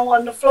down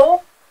on the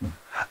floor.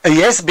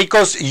 Yes,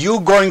 because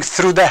you're going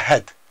through the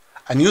head,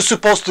 and you're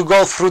supposed to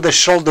go through the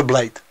shoulder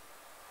blade.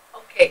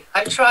 Okay,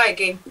 I'll try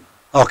again.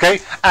 Okay,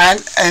 and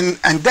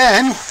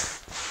then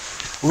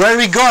where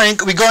we going?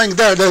 We're going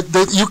there.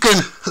 That you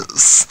can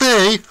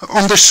stay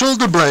on the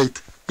shoulder blade.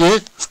 Yeah,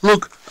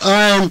 look,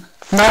 I'm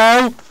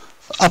now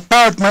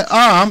apart my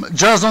arm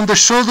just on the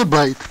shoulder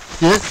blade.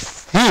 Yeah,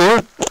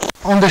 here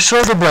on the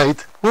shoulder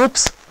blade.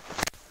 Whoops.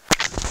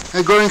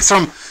 I'm going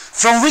from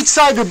which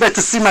side you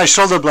better see my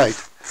shoulder blade?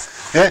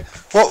 Yeah,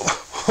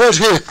 what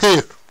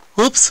here?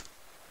 Whoops.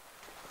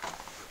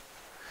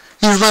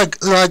 He's like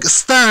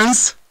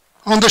stands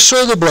on the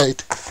shoulder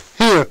blade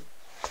here.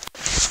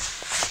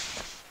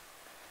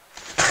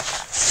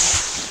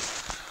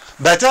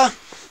 Better?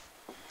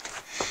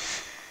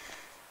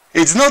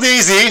 It's not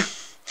easy,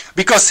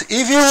 because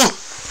if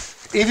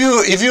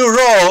you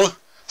roll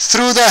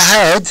through the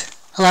head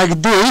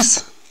like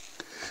this,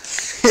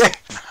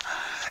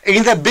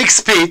 in the big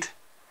speed,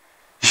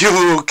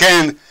 you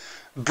can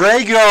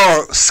break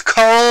your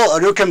skull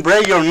or you can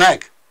break your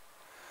neck.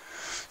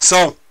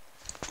 So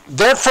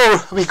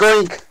therefore we're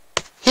going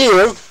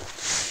here.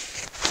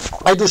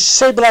 I do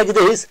shape like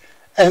this,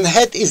 and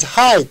head is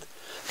high.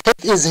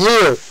 Head is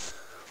here.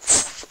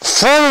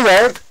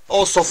 Forward,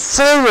 also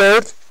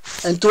forward,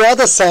 and to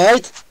other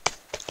side,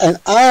 and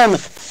I'm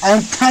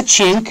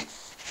touching.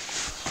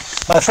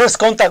 My first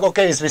contact,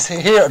 okay, is with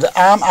here, the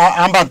arm,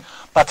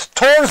 but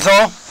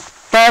torso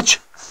touch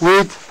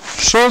with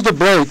shoulder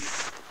blade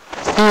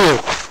here.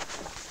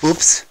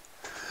 Oops.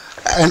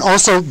 And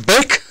also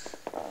back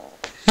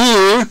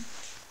here.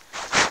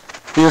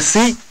 You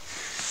see,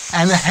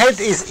 and the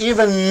head is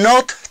even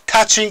not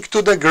touching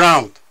to the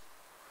ground.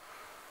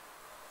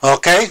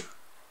 Okay,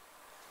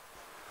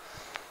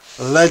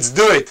 let's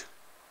do it.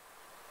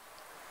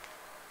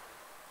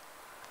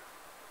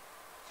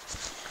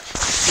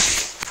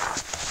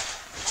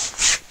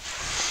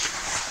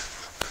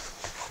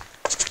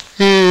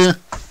 Here,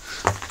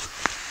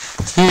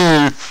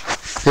 yeah.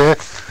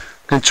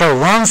 Control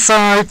one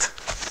side,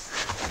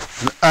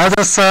 the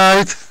other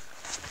side.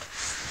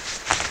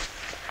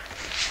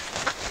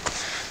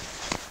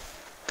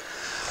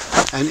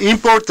 And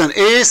important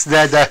is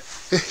that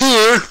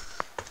here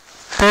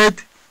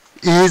head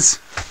is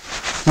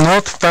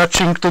not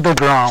touching to the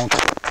ground.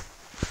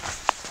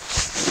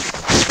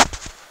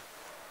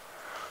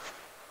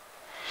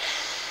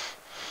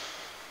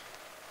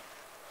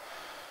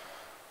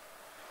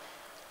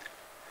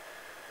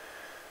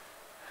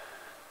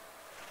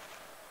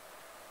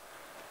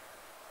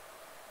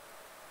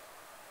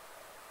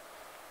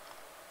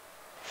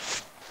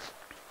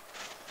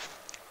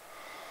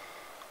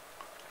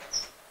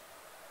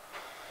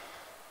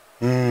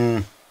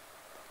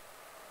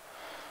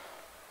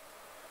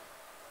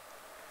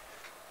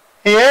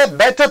 Yeah,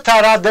 better,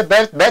 Tara,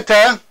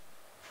 better.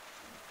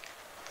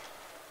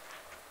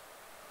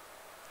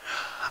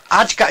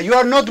 Achka, you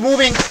are not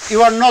moving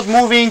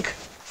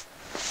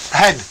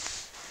head.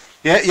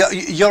 Yeah,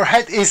 your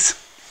head is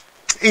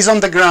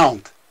on the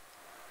ground.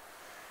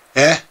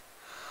 Yeah,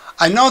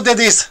 I know that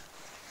is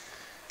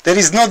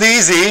not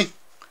easy,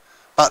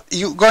 but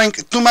you going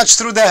too much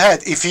through the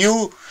head. If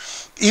you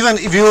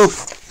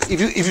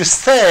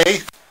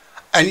stay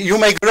and you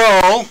make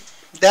roll,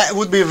 that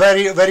would be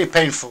very, very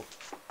painful.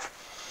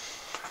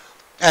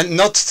 And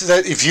not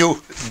that if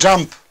you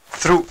jump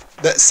through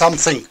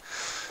something,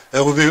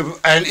 that would be.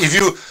 And if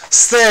you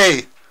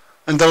stay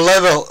and the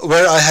level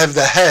where I have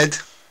the head,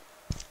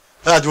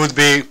 that would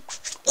be,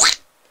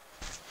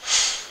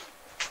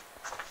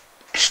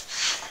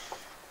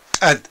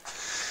 and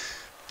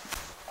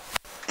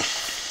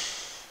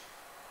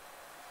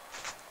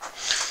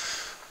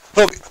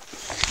look,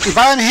 if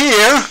I'm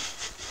here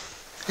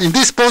in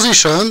this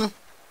position,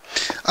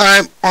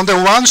 I'm on the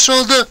one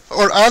shoulder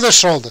or other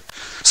shoulder.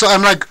 So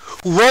I'm like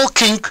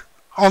walking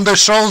on the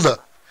shoulder.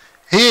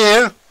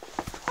 Here,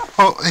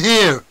 oh,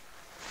 here,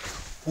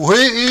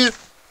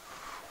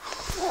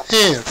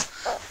 here.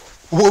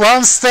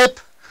 One step,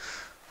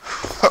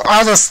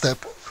 other step.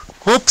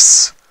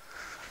 Whoops,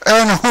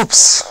 and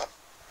whoops.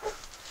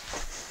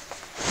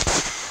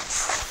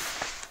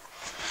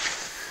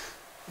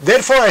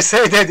 Therefore, I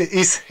say that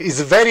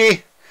it's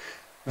very,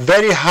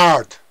 very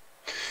hard.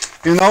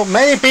 You know,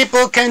 many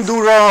people can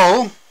do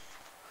roll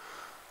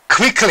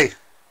quickly.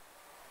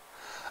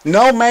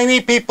 Not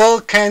many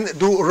people can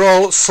do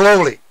roll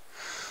slowly.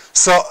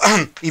 So,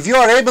 if you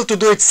are able to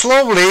do it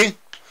slowly,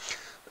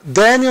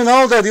 then you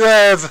know that you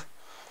have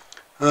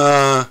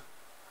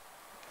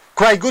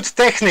quite good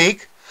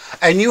technique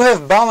and you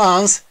have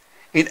balance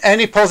in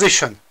any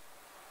position.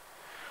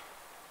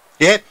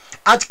 Yeah,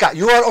 Atka,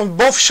 you are on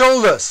both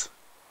shoulders.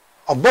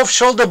 On both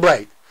shoulder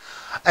blade,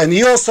 and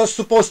you're also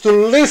supposed to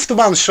lift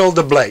one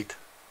shoulder blade.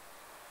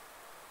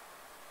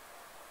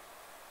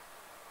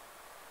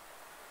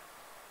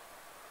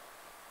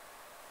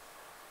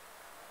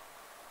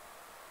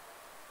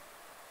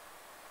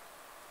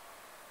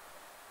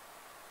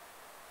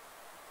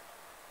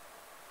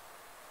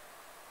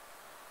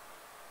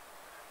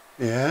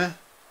 Yeah,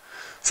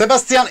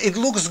 Sebastian, it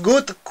looks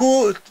good.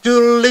 Could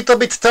you little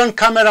bit turn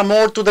camera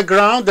more to the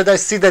ground that I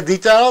see the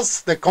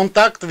details, the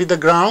contact with the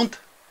ground?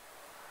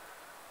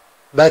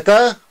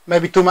 Better?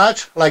 Maybe too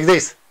much? Like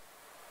this.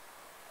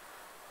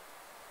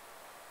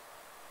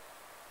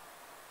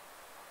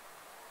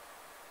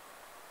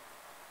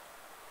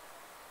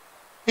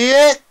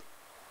 Yeah.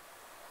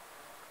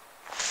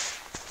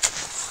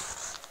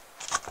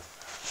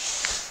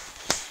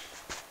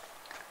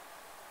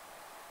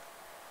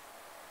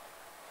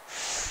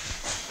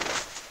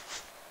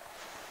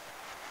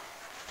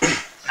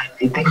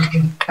 I think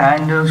you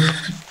kind of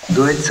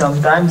do it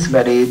sometimes,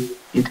 but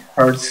it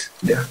hurts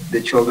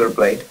the shoulder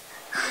blade.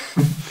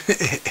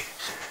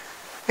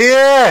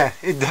 Yeah,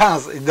 it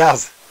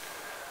does.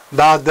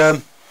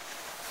 But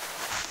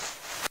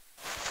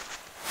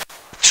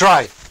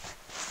try.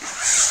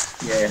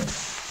 Yeah.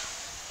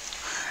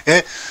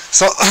 Yeah.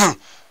 So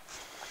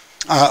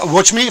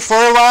watch me for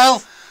a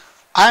while.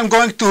 I'm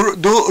going to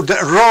do the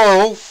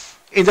roll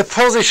in the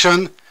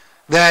position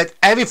that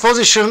every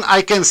position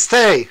I can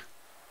stay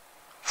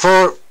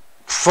for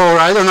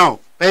I don't know,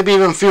 maybe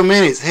even a few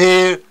minutes.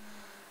 Here,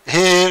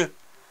 here,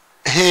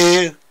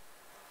 here,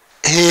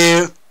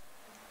 here,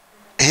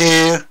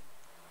 here,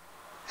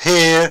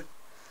 here,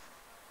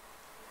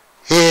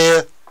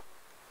 here, here,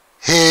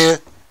 here,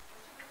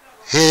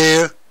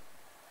 here,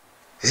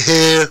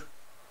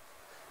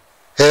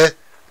 here,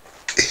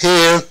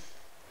 here,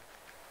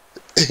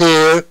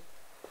 here,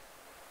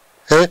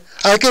 here.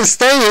 I can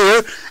stay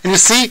here, and you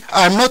see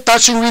I'm not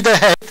touching with the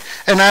head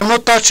and I'm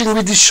not touching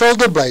with the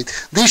shoulder blade.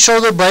 This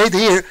shoulder blade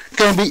here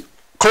can be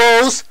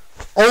close,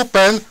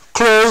 open,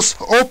 close,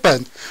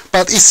 open,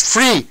 but it's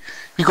free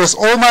because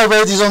all my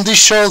weight is on this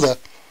shoulder.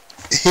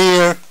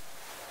 Here,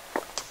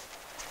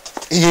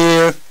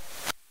 here,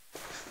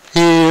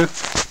 here,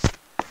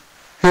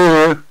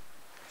 here,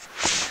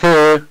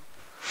 here,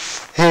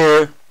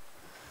 here,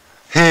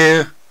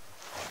 here,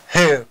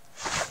 here.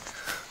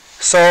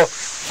 So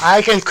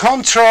I can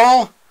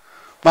control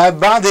my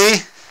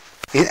body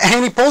in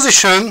any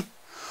position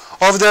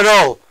of the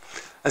roll.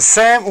 The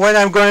same when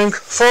I'm going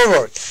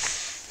forward.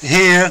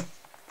 Here,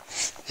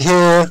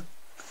 here,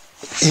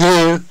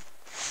 here,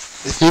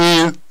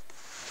 here,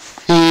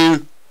 here,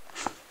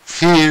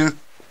 here,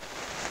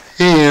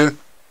 here,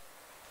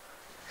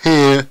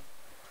 here,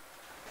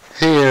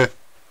 here,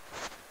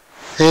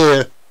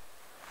 here,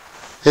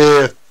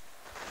 here,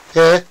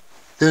 here,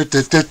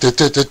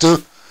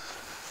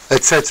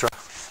 etc.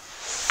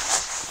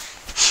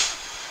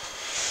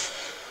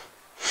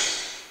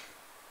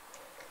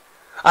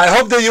 I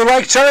hope that you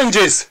like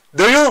challenges.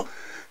 Do you?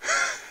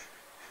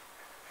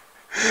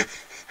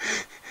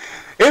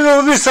 It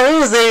would be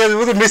so easy, it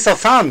would be so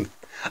fun.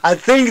 I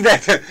think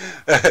that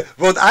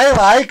what I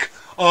like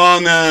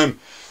on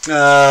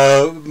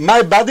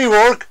my body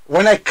work,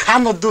 when I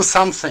cannot do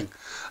something,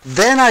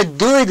 then I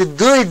do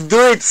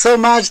it so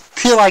much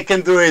till I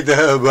can do it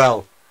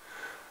well.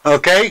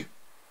 Okay?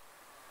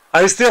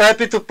 Are you still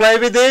happy to play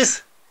with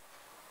this?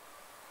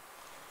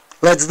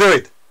 Let's do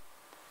it.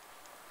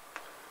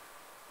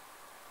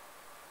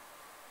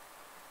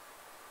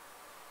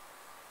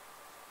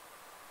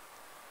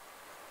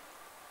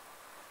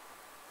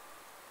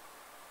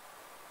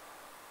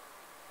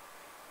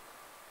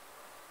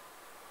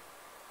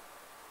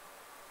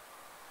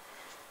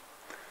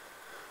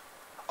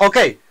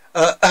 Okay,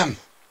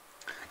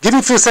 give me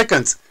a few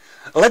seconds.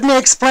 Let me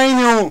explain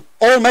you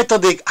all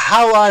methodic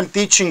how I'm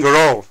teaching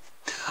roll.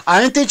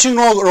 I'm teaching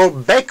roll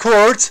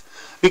backwards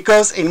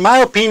because in my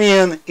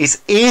opinion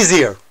it's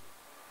easier.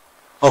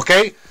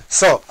 Okay,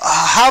 so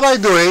how I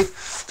do it?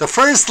 So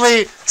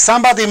firstly,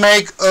 somebody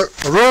make a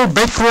roll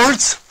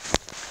backwards,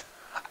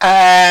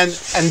 and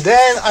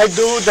then I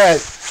do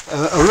that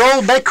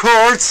roll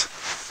backwards,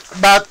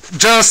 but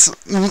just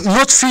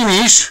not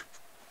finish,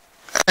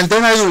 and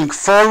then I'm doing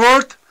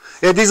forward.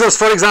 Yeah, this was,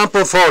 for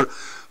example, for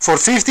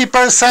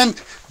 50%.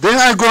 Then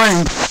I'm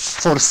going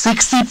for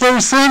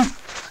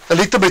 60%, a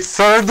little bit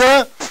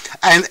further,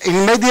 and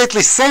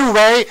immediately same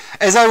way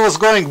as I was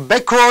going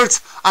backwards,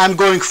 I'm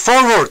going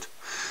forward.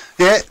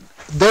 Yeah,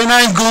 then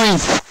I'm going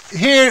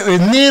here,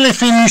 nearly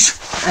finish,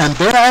 and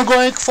then I'm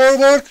going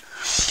forward,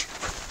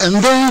 and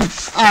then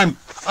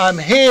I'm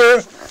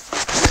here,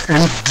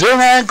 and then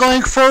I'm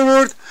going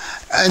forward,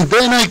 and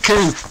then I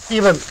can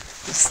even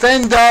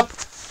stand up,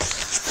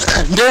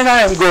 and then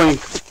I'm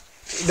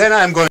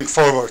going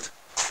forward.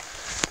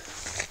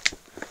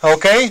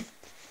 Okay?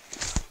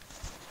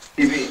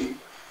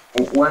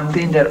 One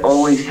thing that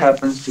always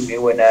happens to me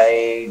when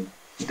I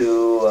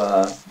do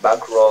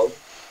back roll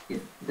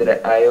is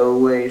that I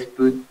always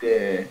put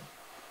the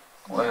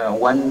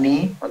one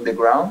knee on the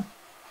ground,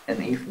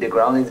 and if the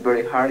ground is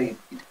very hard, it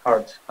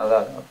hurts a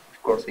lot.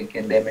 Of course, it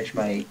can damage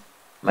my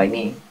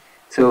knee.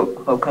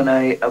 So how can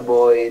I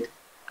avoid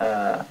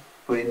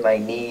putting my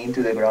knee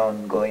into the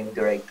ground, going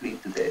directly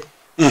to the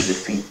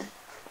feet?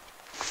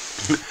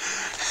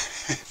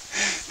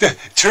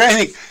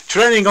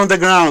 Training on the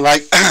ground,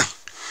 like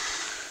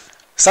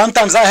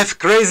sometimes I have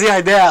crazy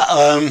idea.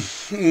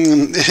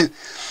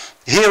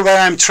 Here where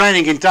I'm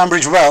training in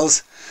Tunbridge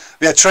Wells,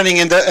 we are training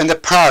in the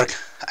park,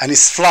 and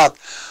it's flat,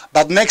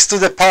 but next to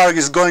the park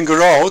is going a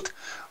road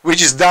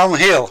which is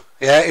downhill.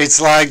 Yeah, it's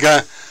like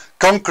a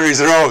concrete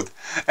road,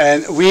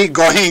 and we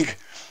going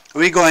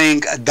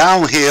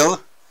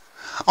downhill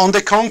on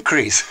the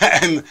concrete,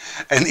 and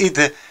it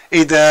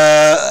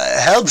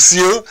helps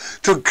you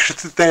to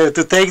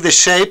take the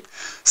shape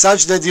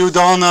such that you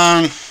don't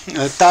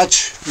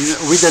touch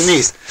with the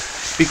knees,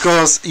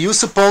 because you're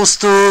supposed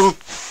to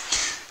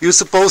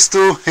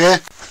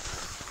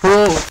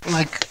pull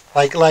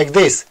like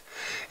this.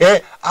 Yeah,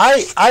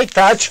 I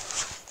touch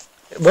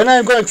when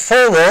I'm going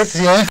forward.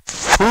 Yeah,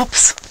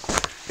 oops,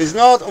 it's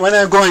not when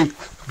I'm going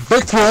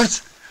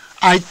backwards.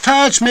 I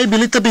touch maybe a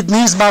little bit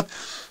knees, but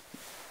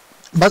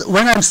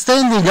when I'm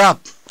standing up,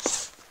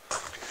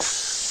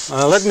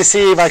 let me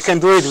see if I can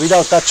do it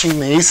without touching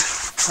knees.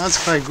 That's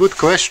a very good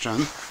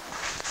question.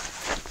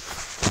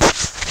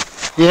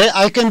 Yeah,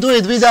 I can do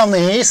it without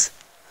knees,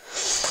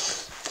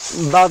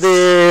 but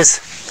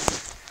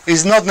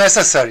it's not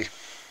necessary.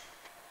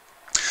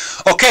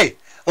 Okay,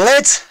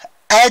 let's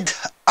add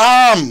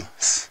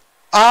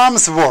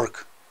arms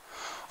work.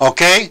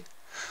 Okay,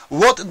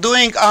 what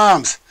doing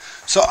arms?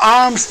 So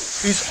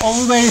arms is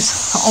always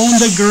on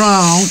the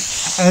ground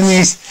and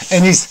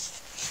is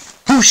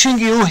pushing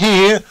you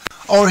here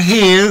or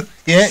here.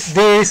 Yeah,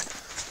 this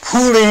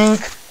pulling.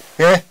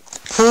 Yeah,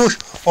 push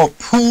or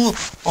pull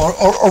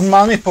or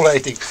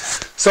manipulating.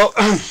 So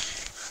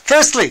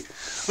firstly,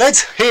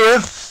 let's here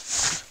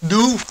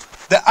do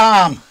the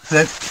arm.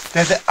 That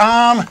the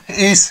arm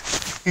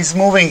is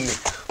moving.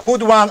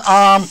 Put one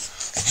arm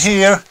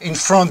here in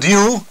front of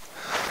you,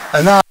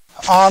 and now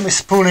arm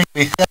is pulling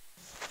me.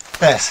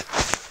 Yes,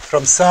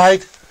 from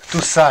side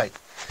to side.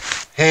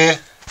 Here,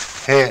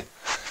 here,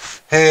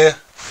 here,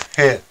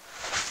 here.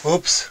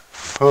 Oops,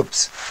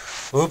 oops,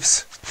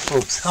 oops,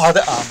 oops.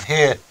 Other arm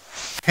here,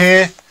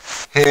 here,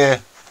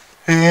 here,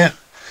 here,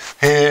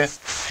 here,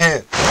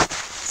 here.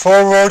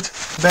 Forward,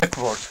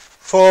 backward,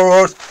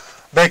 forward,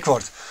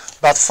 backward.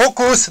 But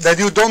focus that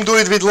you don't do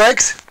it with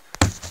legs,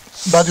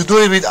 but you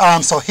do it with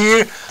arms. So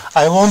here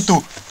I want to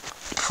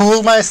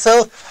pull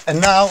myself, and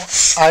now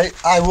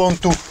I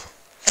want to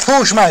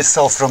push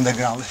myself from the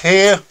ground.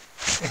 Here,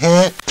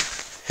 here,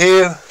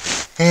 here,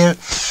 here,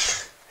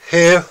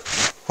 here.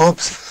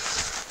 Oops.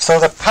 So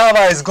the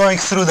power is going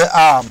through the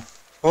arm.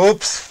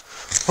 Oops,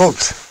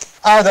 oops.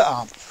 Other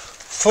arm.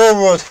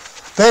 Forward,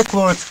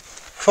 backward,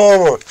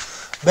 forward,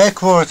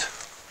 backward.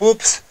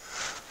 Oops,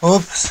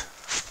 oops,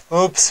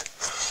 oops,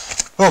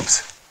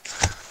 oops.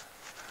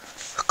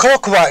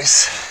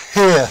 Clockwise.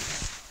 Here,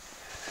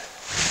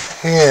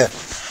 here,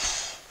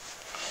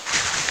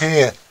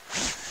 here.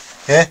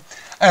 Yeah.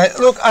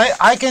 Look,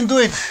 I can do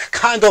it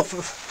kind of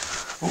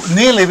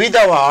nearly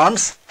without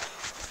arms,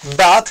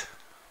 but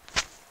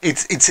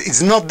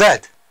it's not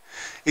that.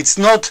 It's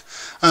not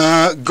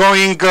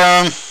going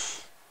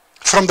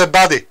from the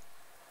body.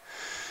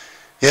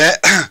 Yeah.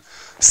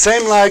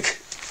 Same like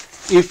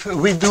if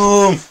we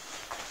do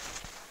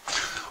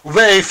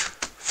wave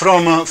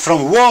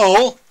from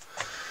wall.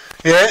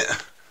 Yeah.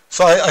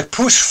 So I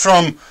push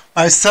from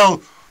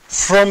myself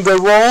from the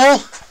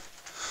wall,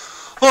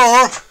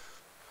 or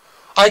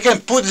I can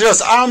put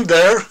just arm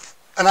there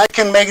and I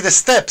can make the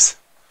steps.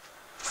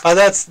 But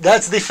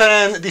that's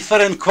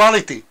different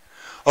quality.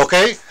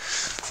 Okay?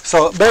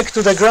 So back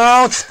to the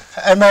ground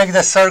and make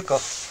the circle.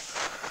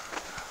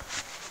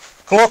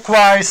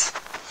 Clockwise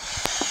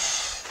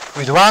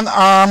with one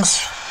arm,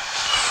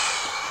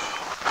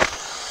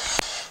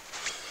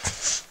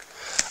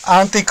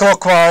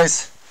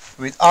 anti-clockwise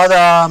with other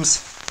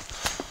arms.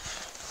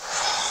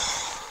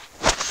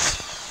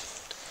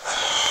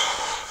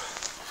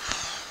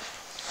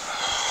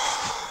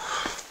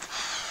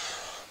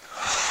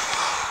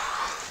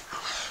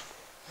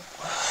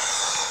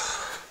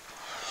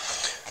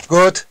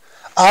 Good.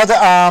 Other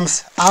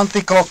arms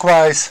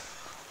anti-clockwise.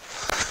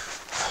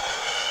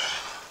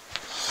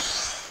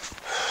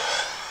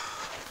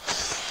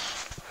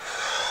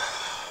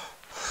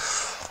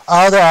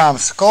 Other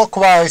arms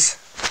clockwise.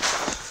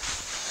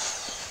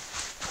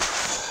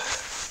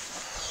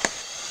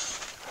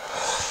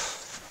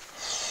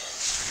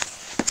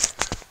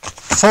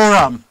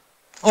 Forearm,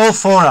 all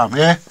forearm,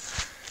 yeah.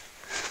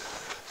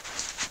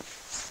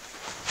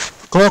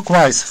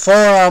 Clockwise,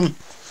 forearm.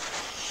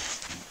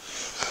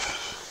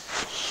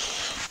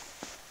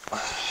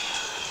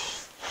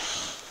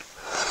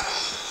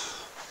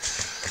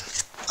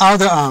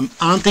 Other arm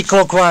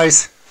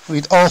anti-clockwise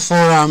with all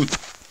forearm.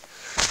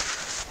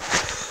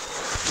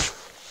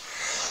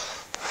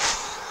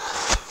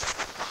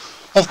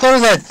 Of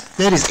course that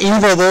there is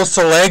involved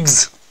also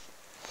legs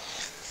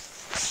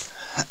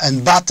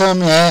and bottom,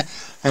 yeah,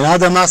 and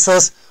other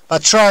muscles,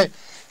 but try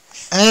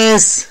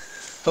as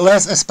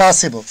less as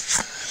possible.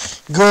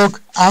 Good,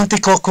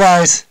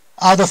 anti-clockwise,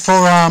 other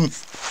forearm.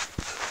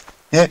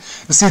 Yeah,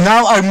 you see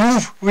now I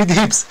move with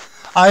hips.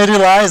 I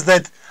realize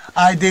that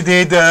I did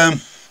it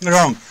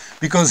wrong,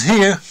 because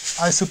here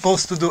I'm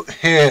supposed to do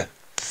here.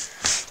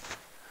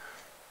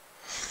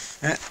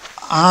 Yeah.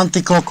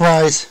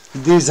 Anti-clockwise,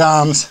 these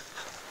arms.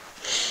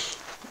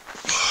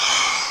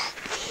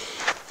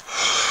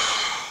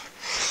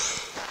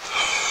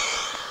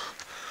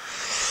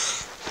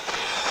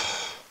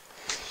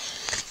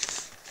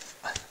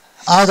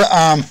 Other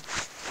arm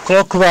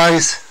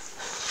clockwise.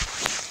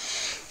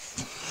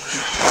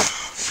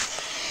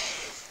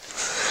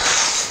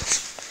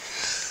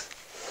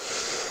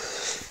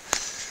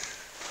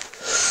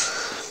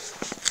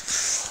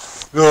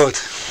 Good.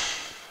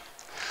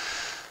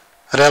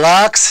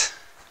 Relax.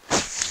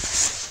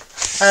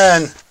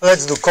 And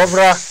let's do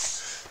cobra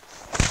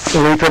a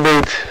little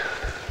bit.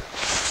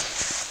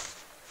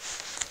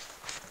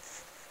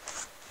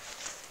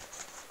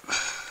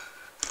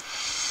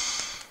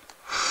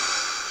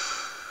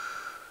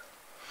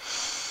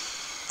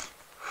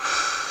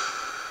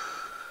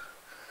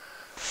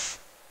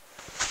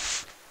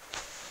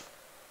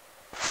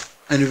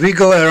 And we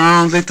go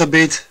around a little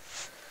bit.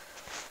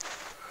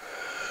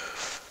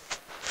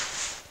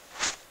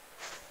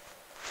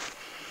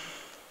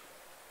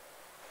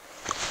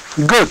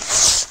 Good.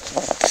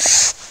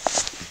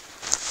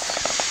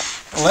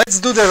 Let's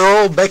do the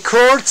roll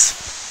backwards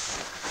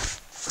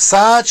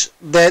such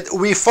that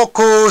we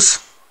focus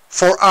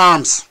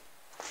forearms.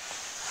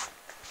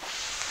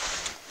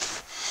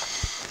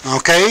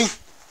 Okay?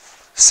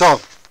 So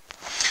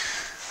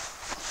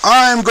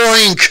I'm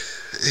going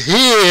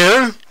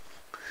here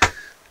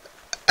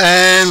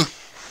and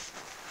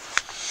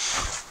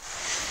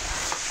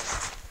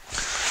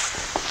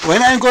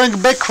when I'm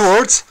going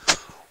backwards,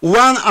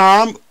 one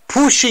arm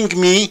pushing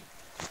me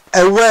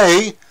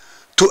away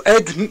to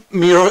add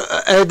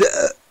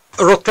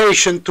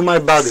rotation to my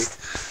body.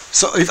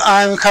 So if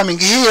I'm coming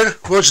here,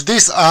 watch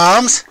these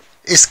arms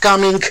is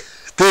coming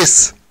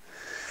this.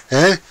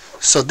 Eh?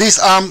 So this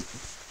arm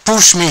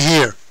push me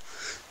here.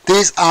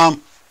 This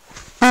arm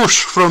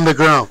push from the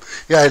ground.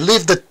 Yeah, I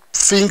lift the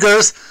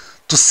fingers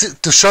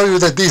to show you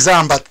that this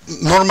arm, but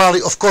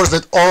normally, of course,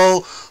 that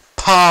all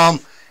palm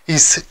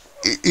is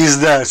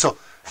there. So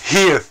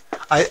here,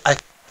 I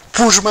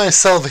push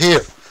myself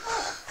here.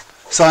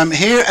 So I'm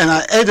here and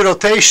I add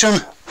rotation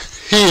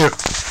here.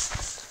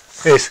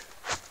 Is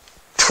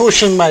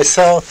pushing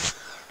myself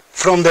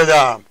from the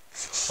arm.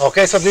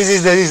 Okay, so this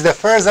is the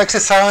first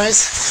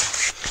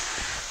exercise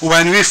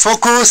when we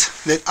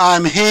focus that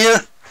I'm here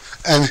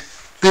and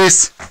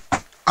this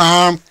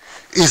arm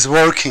is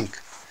working.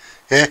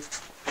 Yeah,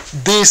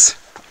 this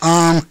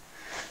arm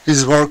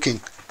is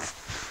working.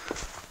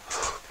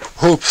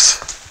 Oops.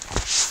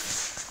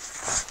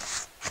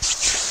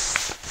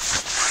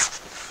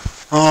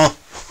 Oh,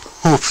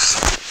 oops.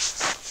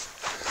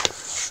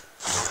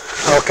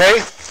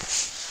 Okay.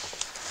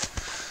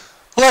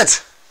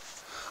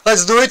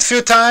 Let's do it a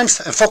few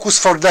times and focus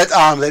for that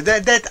arm.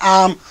 That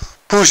arm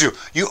push you.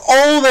 You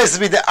always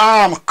with the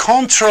arm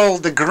control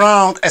the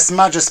ground as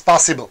much as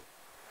possible.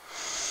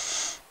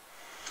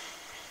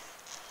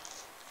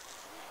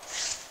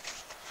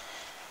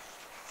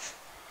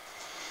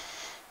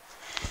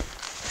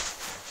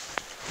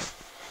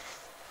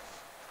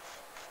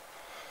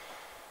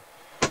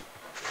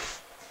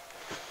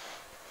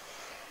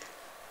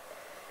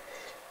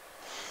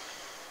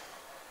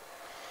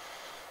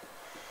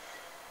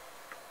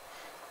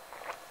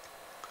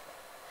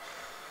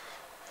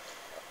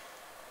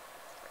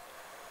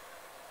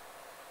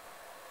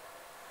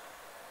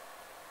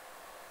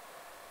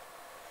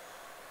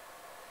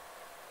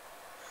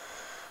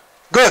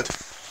 Good.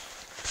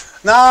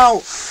 Now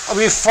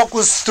we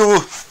focus to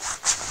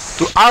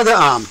other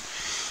arm.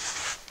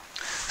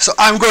 So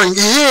I'm going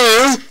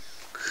here,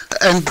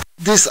 and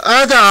this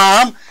other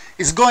arm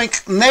is going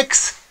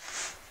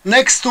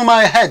next to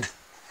my head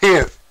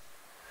here,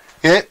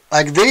 yeah,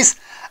 like this,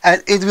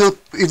 and it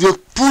will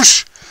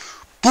push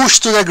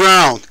to the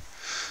ground.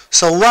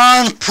 So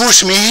one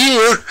push me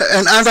here,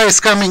 and other is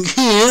coming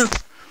here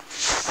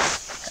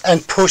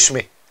and push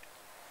me.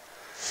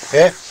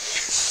 Yeah.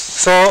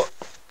 So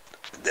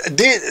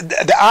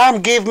the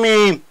arm give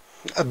me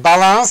a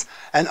balance,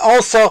 and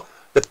also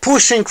the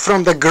pushing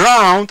from the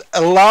ground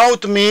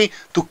allowed me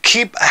to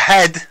keep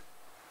head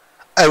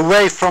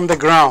away from the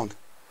ground.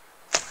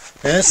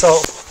 Yeah,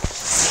 so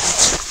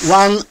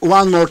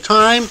one more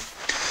time.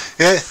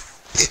 Yeah,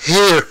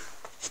 here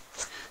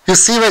you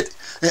see that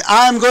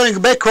I'm going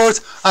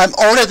backwards. I'm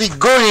already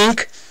going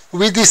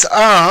with this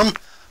arm,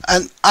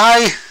 and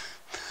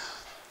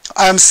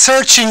I'm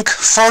searching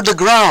for the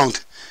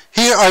ground.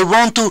 Here I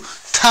want to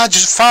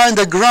find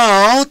the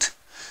ground.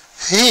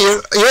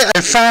 Here, yeah,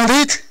 I found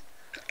it,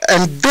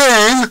 and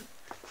then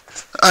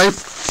I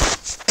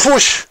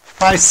push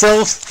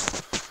myself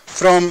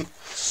from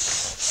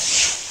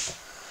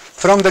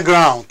the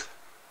ground.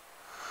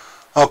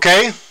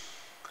 Okay?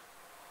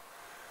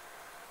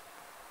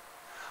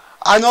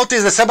 I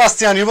noticed that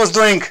Sebastian, he was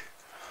doing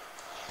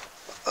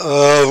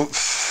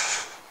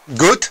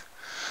good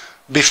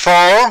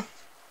before,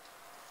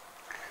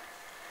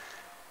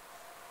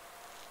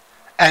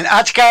 and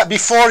Achka,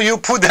 before you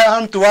put the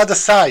arm to other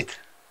side.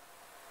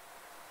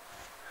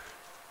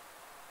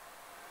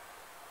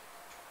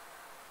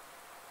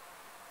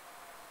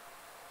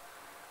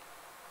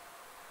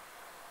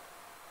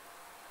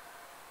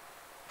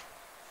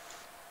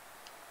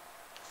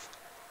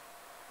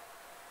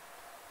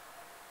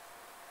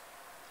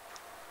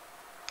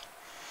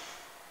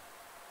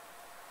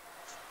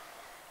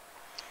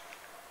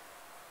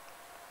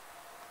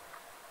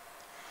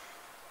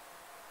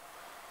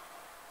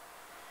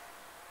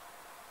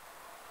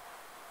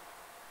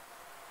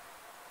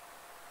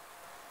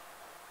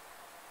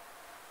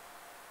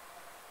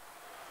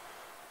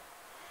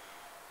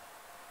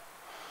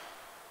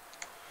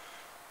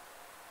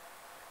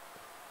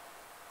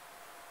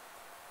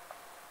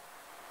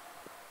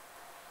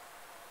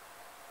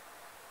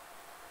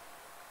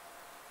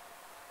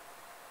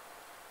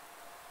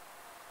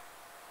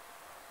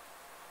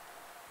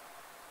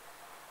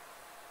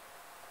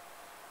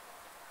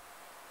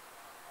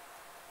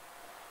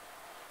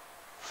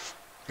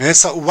 Yeah,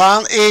 so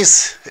one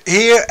is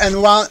here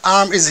and one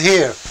arm is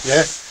here.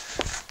 Yeah,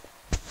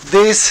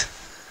 this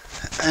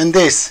and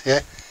this.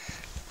 Yeah,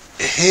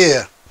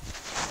 here.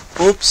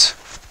 Oops.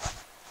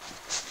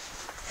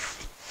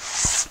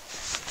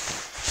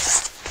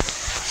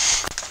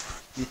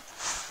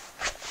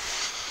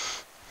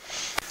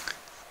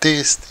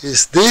 This,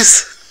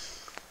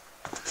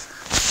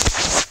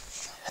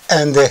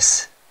 and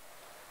this.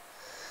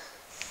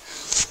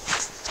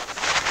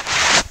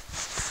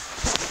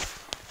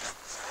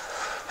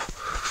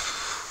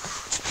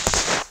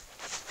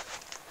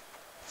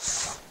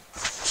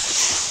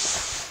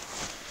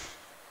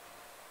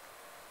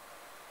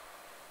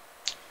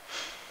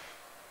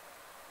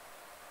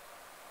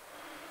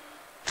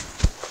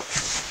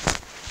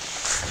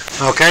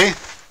 Okay,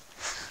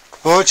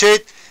 watch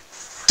it.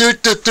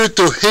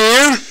 To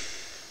here,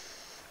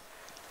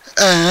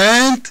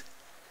 and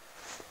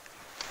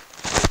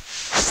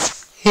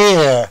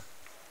here,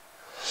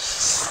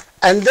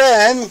 and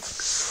then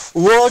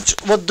watch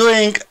what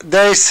doing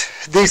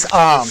this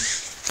arm.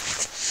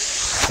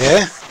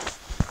 Yeah.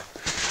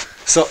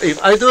 So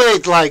if I do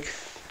it like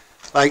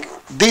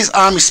this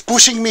arm is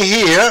pushing me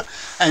here,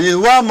 and in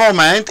one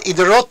moment it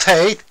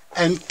rotate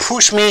and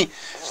push me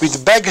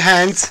with back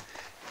hands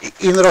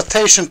in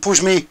rotation,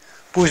 push me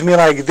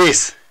like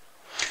this.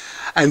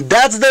 And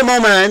that's the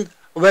moment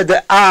where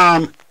the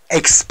arm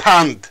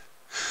expand.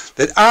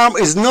 The arm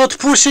is not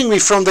pushing me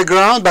from the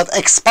ground, but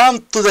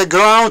expand to the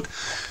ground,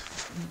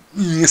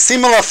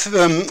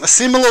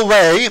 similar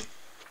way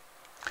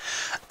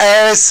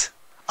as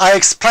I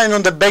explained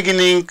on the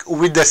beginning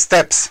with the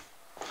steps.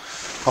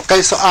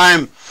 Okay, so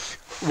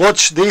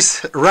watch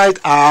this right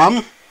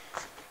arm.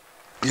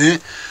 Yeah,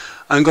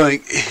 I'm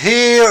going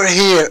here,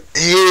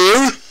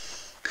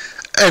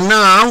 and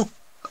now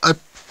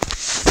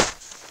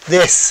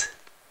this.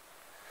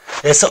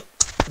 Yeah, so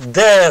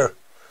there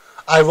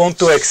I want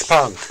to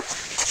expand.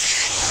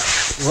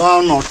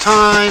 One more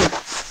time.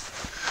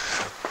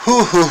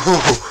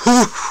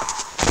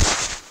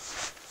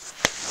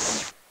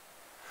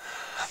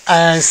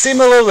 And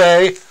similar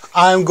way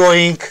I'm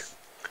going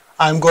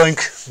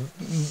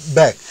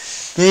back.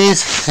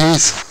 This.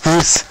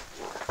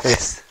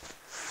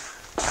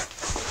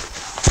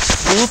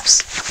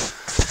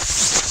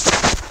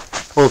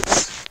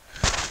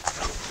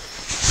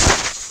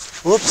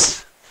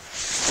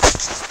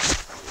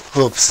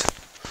 Oops.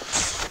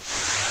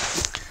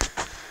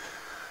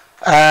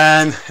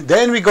 And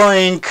then we're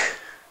going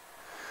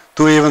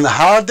to even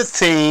harder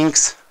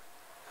things.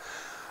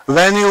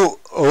 When you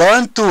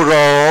learn to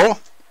roll,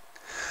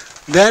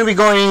 then we're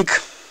going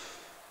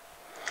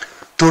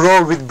to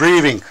roll with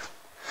breathing,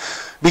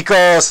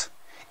 because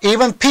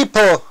even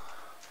people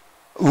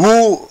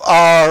who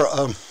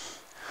are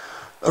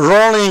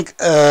rolling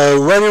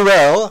very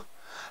well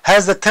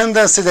has the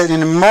tendency that in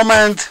the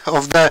moment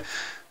of the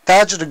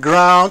touch the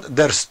ground,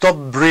 they stop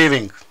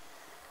breathing.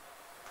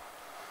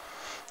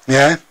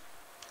 Yeah.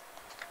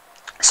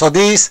 So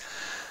these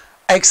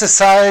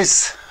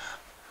exercise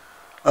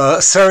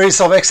series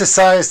of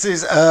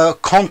exercises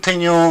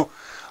continue,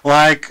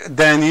 like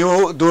then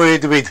you do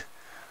it with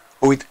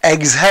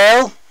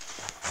exhale.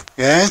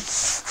 Yeah.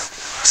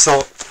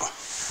 So,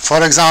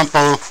 for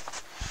example,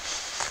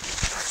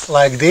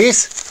 like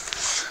this.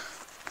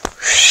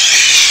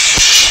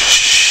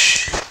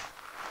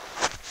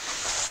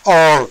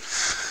 Or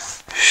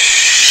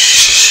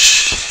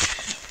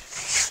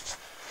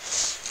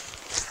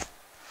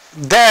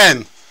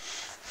then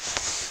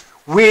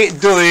we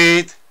do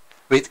it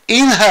with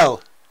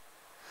inhale,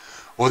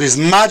 what is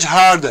much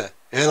harder.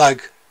 Yeah,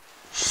 like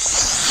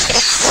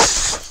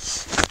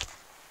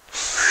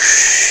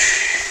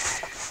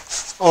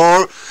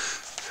or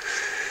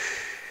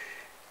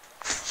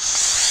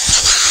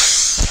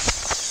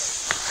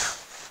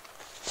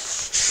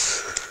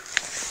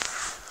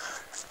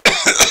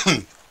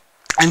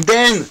and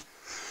then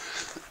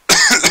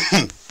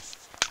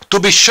to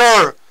be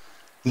sure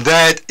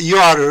that you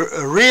are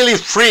really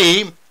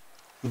free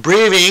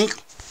breathing,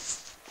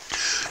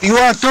 you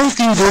are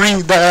talking during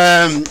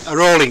the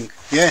rolling.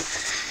 Yeah,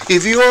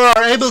 if you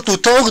are able to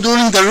talk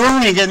during the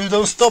rolling and you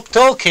don't stop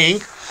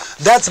talking,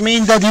 that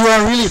means that you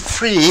are really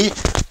free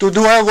to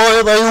do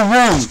whatever you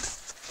want.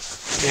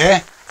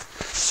 Yeah,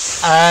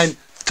 and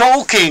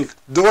talking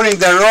during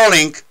the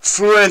rolling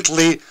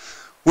fluently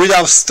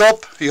without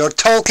stop, you're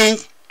talking,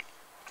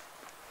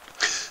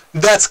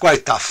 that's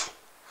quite tough,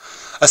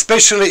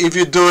 especially if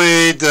you do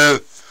it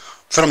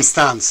from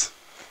stance.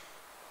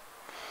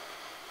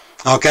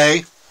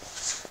 Okay,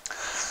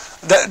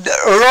 the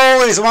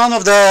roll is one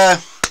of the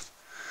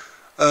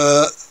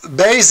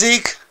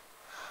basic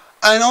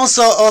and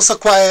also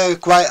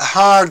quite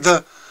hard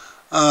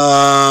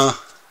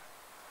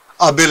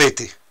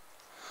ability,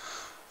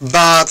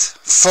 but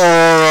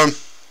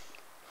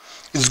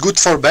it's good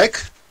for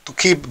back to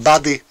keep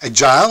body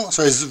agile,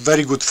 so it's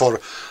very good for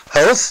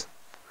health,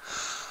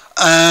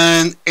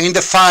 and in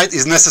the fight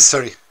is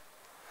necessary.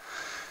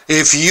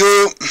 If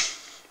you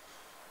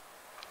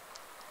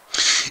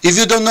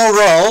don't know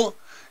roll,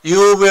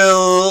 you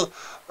will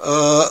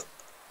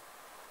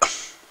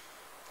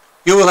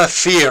have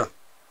fear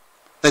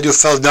that you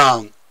fell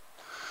down.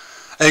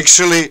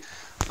 Actually,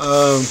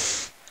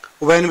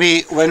 when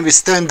we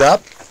stand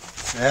up,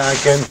 yeah, I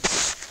can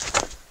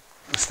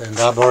stand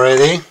up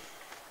already.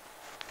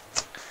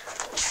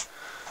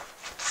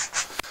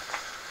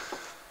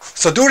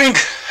 So during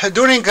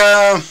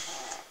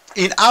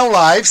in our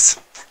lives,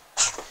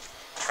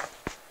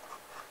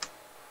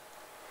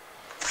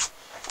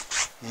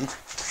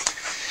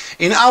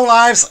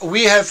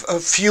 we have a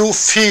few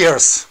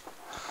fears,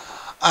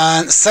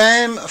 and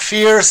same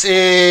fears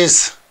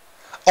is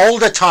all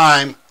the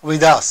time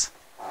with us,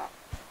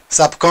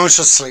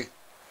 subconsciously.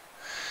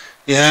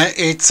 Yeah,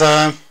 it's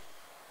I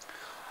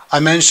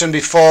mentioned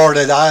before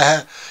that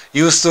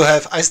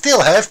I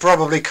still have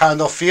probably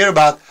kind of fear,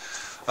 but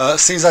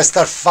since I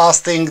start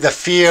fasting, the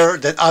fear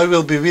that I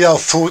will be without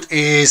food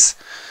is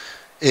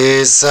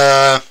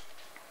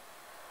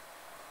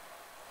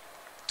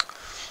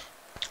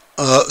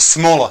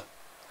smaller.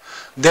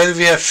 Then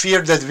we have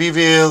fear that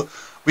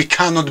we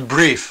cannot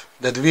breathe,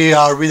 that we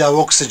are without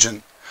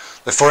oxygen,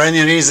 that for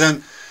any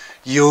reason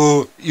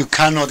you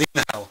cannot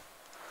inhale.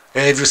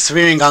 If you're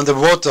swimming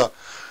underwater,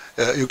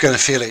 you can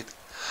feel it.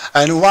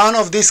 And one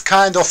of these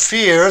kind of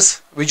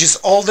fears, which is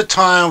all the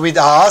time with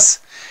us,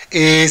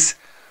 is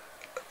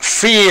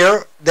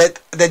fear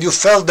that you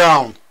fell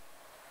down.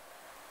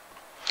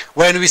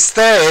 When we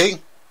stay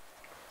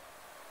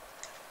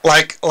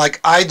like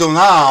I do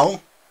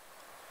now,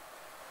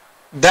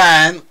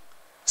 then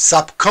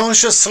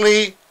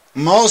subconsciously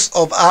most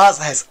of us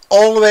has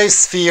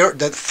always fear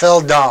that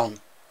fell down.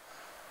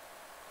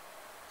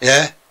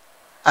 Yeah,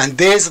 and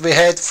this we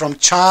had from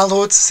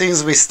childhood.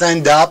 Since we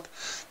stand up,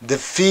 the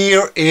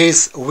fear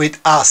is with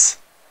us.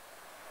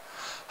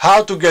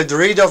 How to get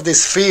rid of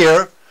this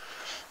fear?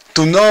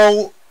 To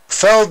know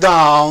fell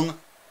down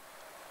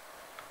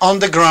on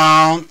the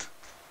ground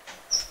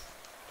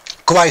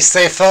quite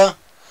safer,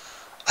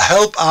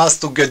 help us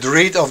to get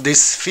rid of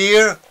this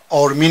fear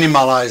or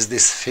minimize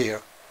this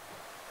fear.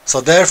 So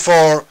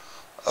therefore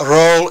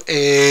roll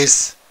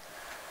is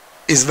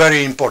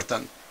very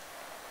important.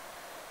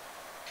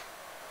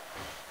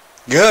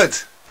 Good.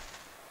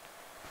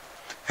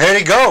 Here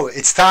we go.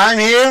 It's time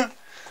here.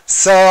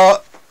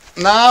 So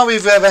now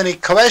if you have any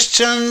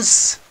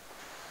questions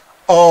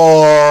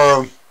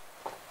or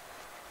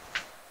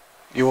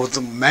you want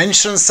to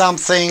mention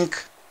something,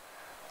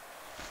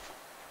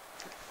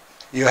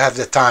 you have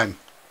the time.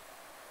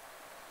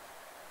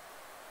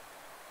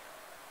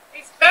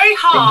 It's very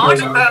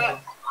hard.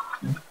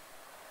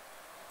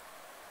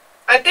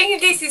 I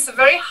think this is a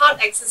very hard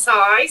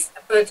exercise,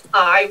 but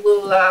I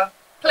will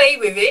play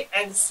with it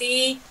and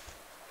see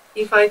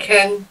if I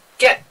can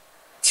get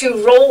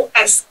to roll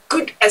as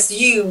good as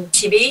you,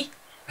 Chibi.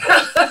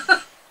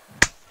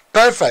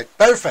 Perfect,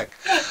 perfect.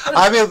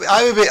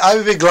 I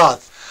will be glad,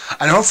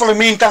 and hopefully,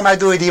 meantime, I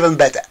do it even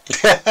better.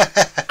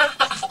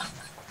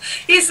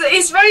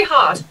 It's very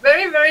hard,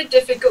 very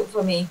difficult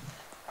for me.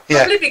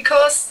 Yeah.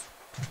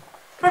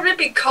 Probably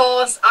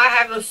because I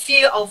have a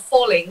fear of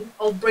falling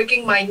or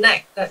breaking my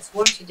neck. That's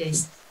what it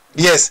is.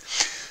 Yes.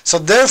 So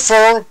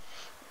therefore,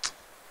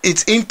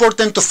 it's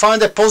important to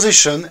find a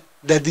position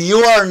that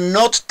you are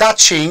not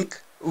touching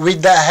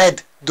with the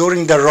head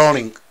during the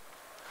rolling.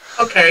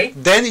 Okay.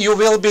 Then you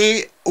will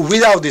be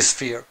without this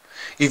fear.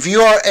 If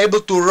you are able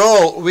to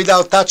roll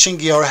without touching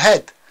your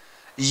head,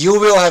 you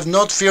will have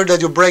not fear that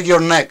you break your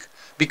neck,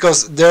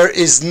 because there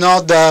is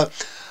not the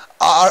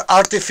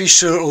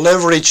artificial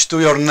leverage to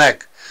your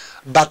neck.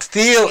 But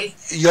still,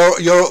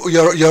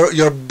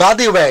 your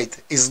body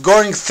weight is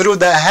going through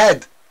the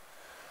head.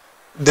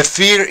 The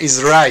fear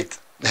is right.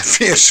 The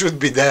fear should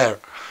be there.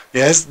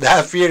 Yes,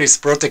 that fear is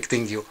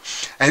protecting you.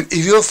 And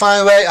if you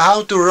find a way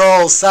how to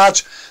roll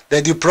such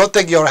that you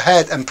protect your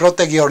head and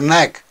protect your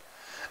neck,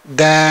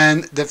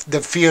 then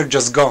the fear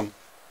just gone.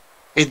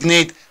 It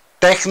needs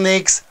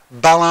techniques,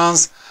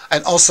 balance,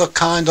 and also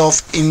kind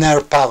of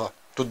inner power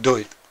to do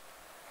it.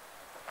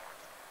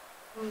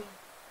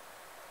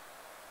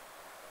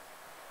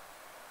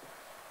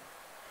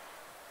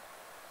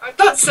 I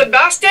thought,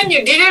 Sebastian,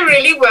 you did it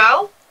really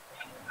well.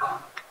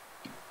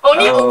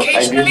 Only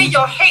occasionally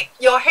your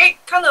head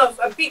kind of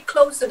a bit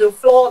close to the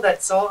floor,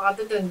 that's all.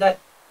 Other than that,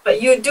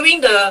 but you're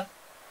doing the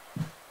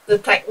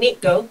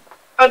technique though.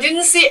 I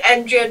didn't see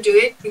Andrea do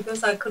it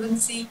because I couldn't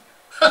see.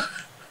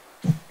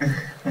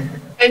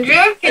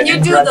 Andrea, can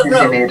you do the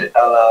row? It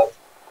a lot.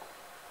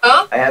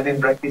 Huh? I have been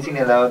practicing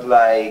a lot,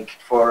 like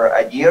for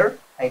a year,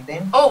 I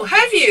think. Oh,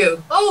 have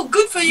you? Oh,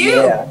 good for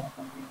you.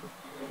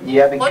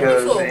 Yeah,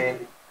 because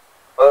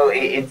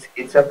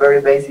it's a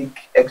very basic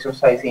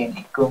exercise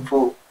in Kung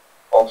Fu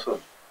also.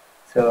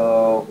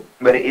 So,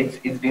 but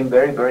it's been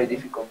very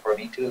difficult for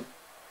me too.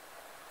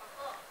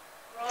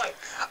 Right.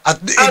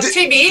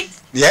 TB,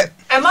 yeah.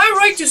 Am I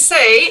right to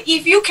say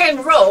if you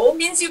can roll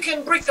means you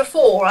can break the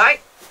fall,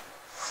 right?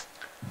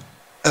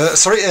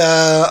 Sorry,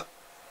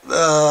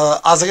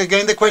 ask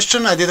again the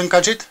question. I didn't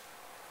catch it.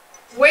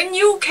 When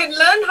you can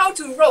learn how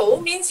to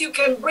roll means you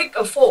can break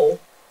a fall.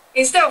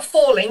 Instead of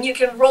falling, you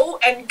can roll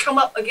and come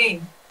up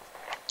again.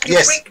 You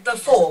break the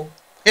fall.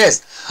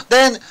 Yes.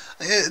 Then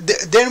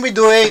we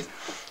do it.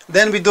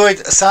 Then we do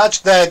it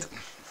such that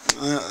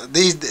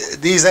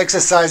these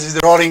exercises,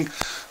 the rolling,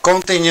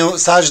 continue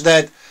such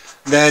that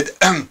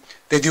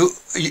that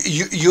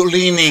you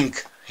leaning,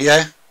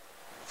 yeah.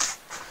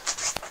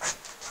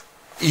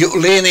 You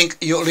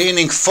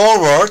leaning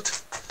forward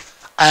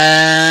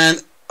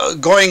and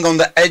going on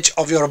the edge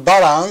of your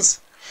balance.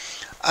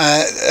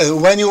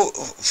 When you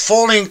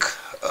falling,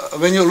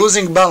 when you're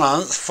losing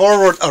balance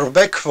forward or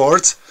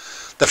backwards,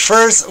 the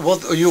first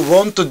what you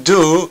want to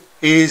do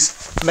is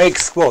make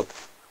squat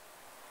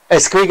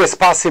as quick as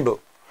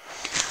possible,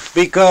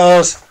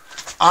 because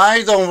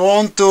I don't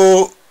want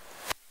to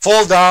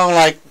fall down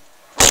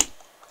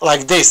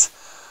like this,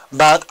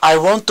 but I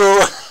want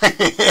to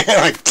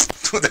like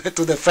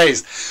to the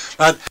face,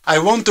 but I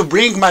want to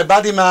bring my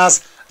body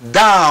mass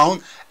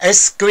down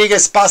as quick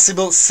as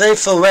possible,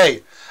 safer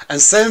way, and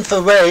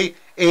safer way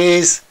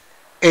is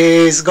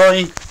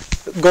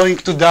going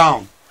to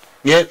down.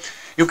 Yeah,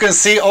 you can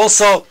see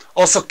also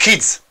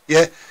kids,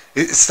 yeah,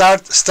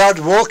 start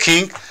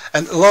walking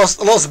and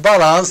lost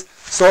balance,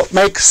 so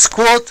make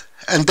squat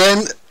and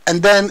then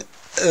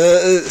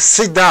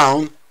sit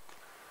down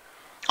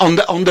on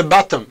the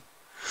bottom.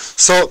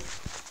 So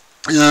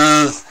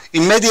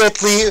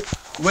immediately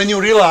when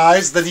you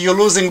realize that you're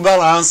losing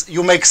balance,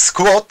 you make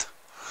squat,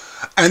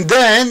 and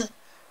then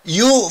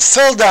you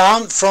fell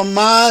down from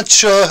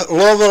much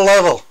lower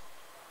level.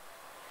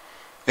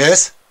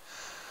 Yes.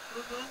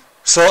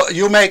 So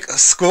you make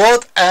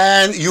squat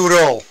and you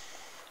roll,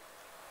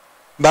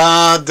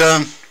 but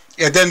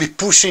then we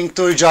pushing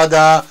to each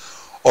other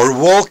or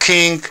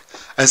walking,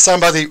 and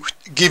somebody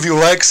give you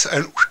legs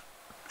and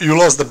you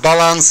lost the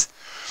balance,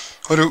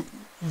 or you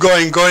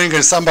going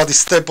and somebody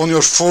step on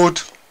your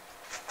foot,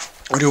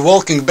 or you're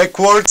walking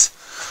backwards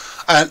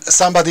and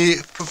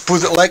somebody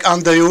put a leg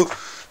under you,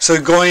 so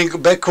you're going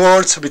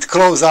backwards with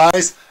closed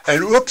eyes,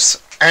 and whoops,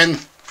 and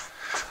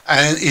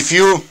if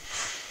you,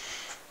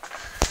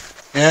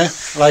 yeah,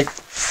 like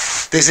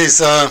this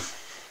is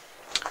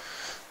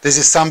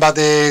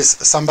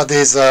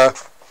somebody's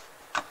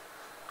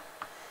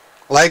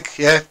leg,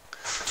 yeah.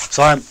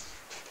 So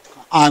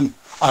I'm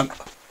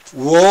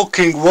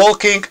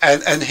walking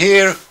and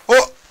here,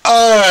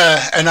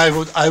 and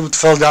I would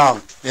fall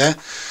down, yeah.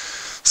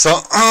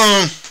 So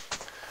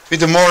with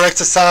the more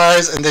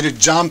exercise, and then you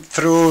jump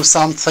through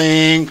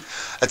something,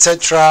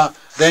 etc.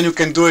 Then you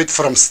can do it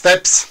from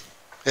steps,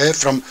 yeah,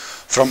 from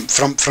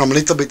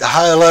little bit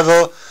higher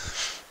level.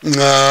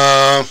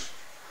 I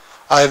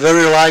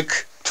very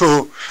like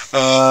to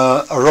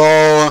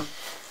roll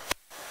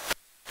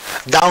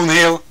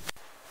downhill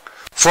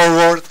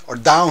forward or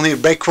downhill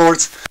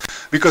backwards,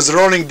 because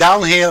rolling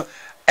downhill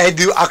add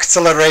you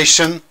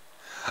acceleration,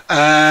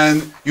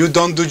 and you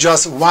don't do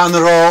just one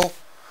roll,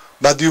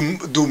 but you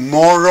do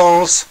more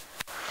rolls.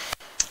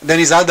 Then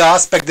is other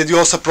aspect that you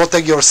also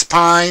protect your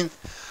spine.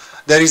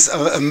 There is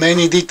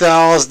many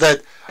details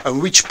that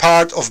which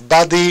part of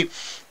body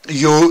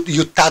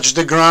you touch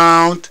the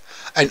ground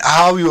and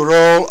how you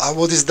roll,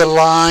 what is the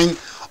line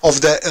of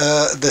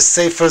the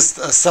safest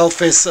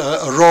surface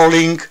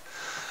rolling,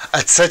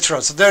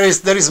 etc. So there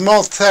is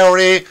more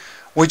theory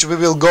which we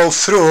will go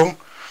through,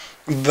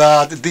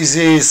 but this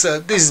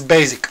is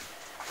basic.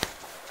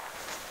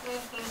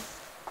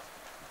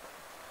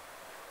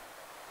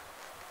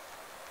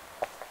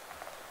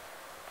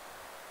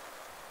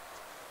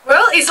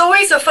 Well, it's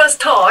always the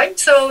first time,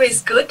 so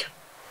it's good.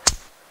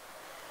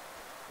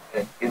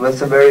 It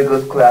was a very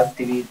good class,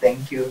 TV.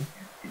 Thank you.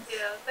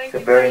 Yeah, thank It's a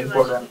you very much.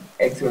 important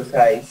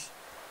exercise.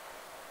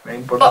 Very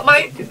important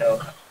But thing to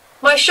know.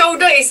 my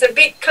shoulder is a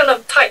bit kind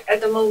of tight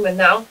at the moment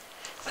now.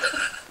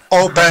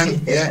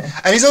 Open, yeah.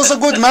 And it's also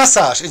good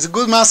massage. It's a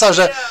good massage.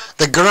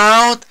 The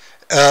ground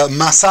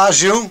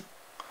massage you.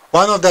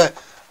 One of the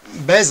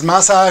best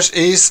massages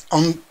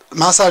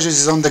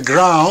is on the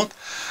ground,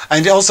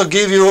 and they also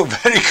give you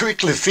very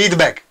quickly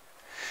feedback.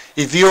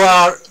 If you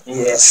are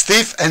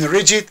stiff and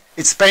rigid,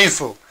 it's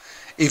painful.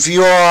 If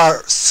you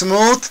are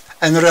smooth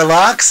and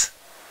relaxed,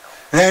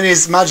 then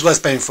it's much less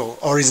painful,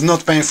 or it's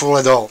not painful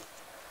at all.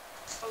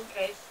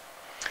 Okay.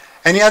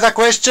 Any other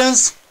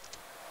questions?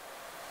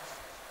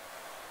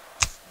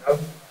 No.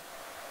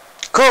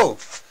 Cool.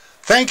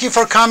 Thank you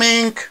for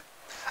coming,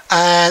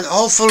 and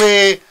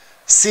hopefully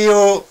see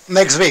you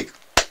next week.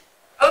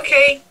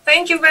 Okay.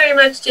 Thank you very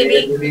much,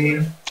 Jimmy.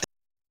 TV.